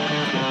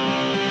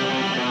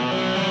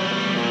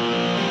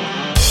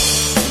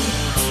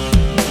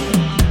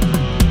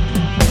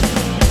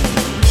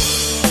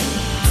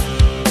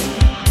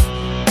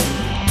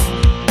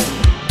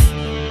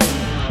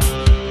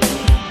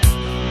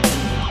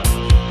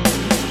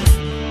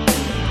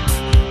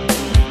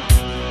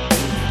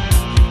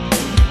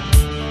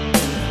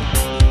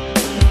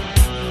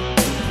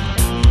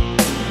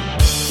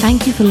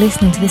 Thank you for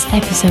listening to this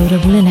episode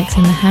of Linux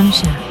in the Ham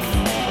Shack.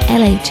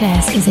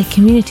 LHS is a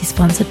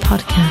community-sponsored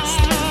podcast.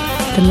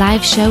 The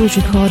live show is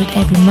recorded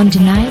every Monday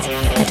night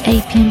at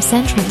 8 p.m.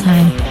 Central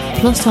Time,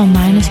 plus or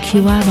minus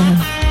QRL.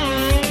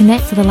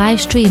 Connect to the live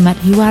stream at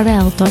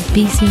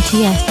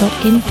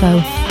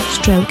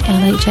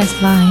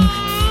url.bcts.info/LHS Live.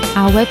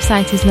 Our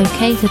website is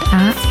located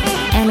at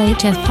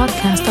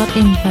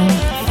lhspodcast.info.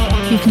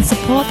 You can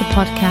support the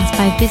podcast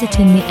by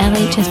visiting the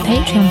LHS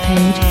Patreon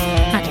page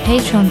at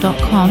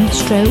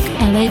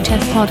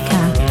patreon.com/LHS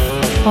podcast,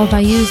 or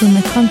by using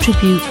the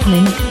contribute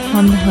link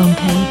on the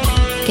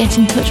homepage. Get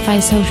in touch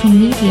via social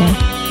media.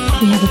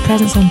 We have a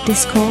presence on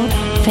Discord,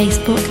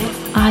 Facebook,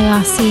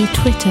 IRC,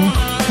 Twitter,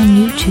 and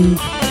YouTube.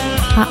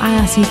 Our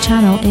IRC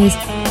channel is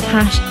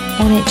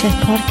 #LHS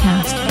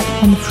podcast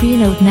on the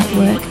Freenode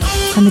network,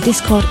 and the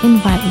Discord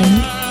invite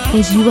link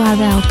is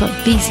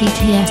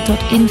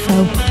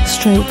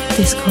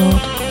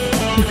url.bcts.info/Discord.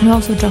 You can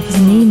also drop us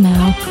an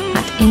email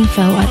at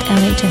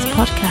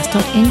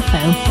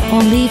info@lhspodcast.info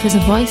or leave us a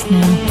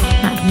voicemail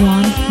at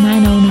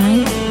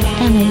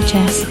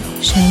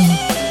 1-909-LHS-SHOW.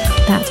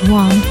 That's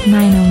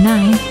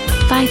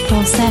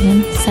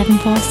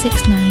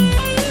 1-909-547-7469.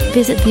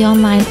 Visit the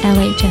online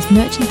LHS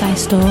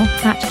merchandise store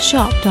at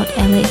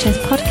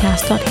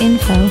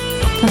shop.lhspodcast.info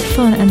for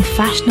fun and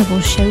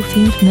fashionable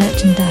show-themed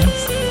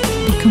merchandise.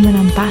 Become an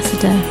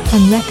ambassador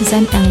and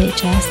represent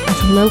LHS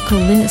at a local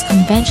Linux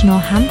convention or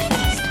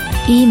Hamfest.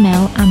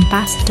 Email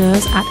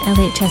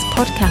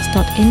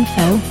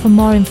ambassadors@lhspodcast.info for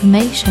more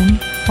information,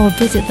 or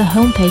visit the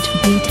homepage for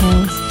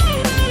details.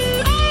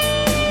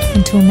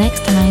 Until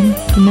next time,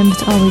 remember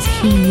to always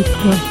heed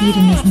your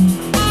hedonism.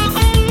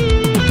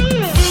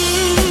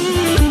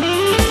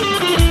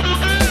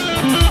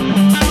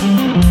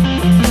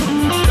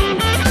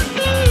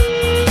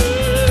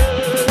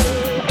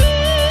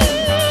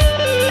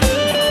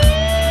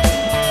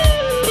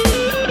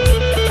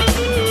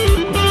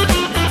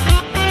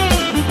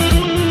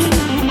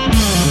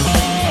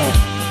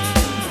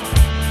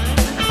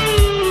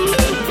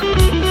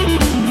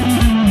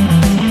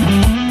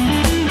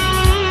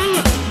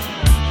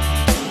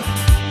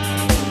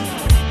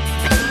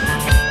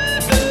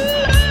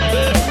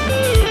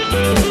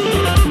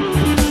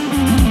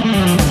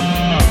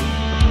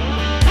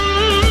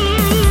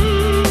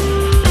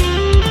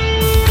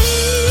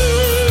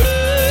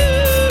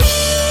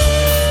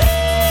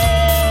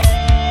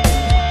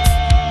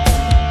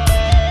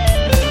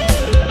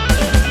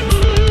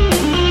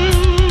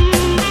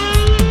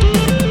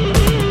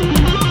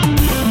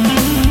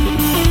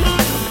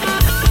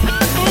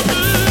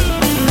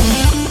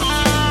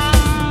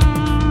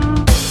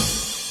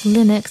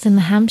 Linux in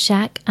the Ham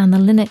Shack and the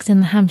Linux in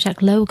the Ham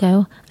Shack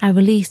logo are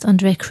released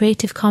under a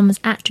Creative Commons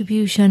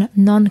Attribution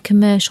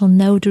Non-Commercial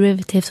No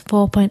Derivatives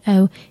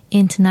 4.0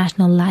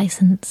 International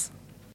License.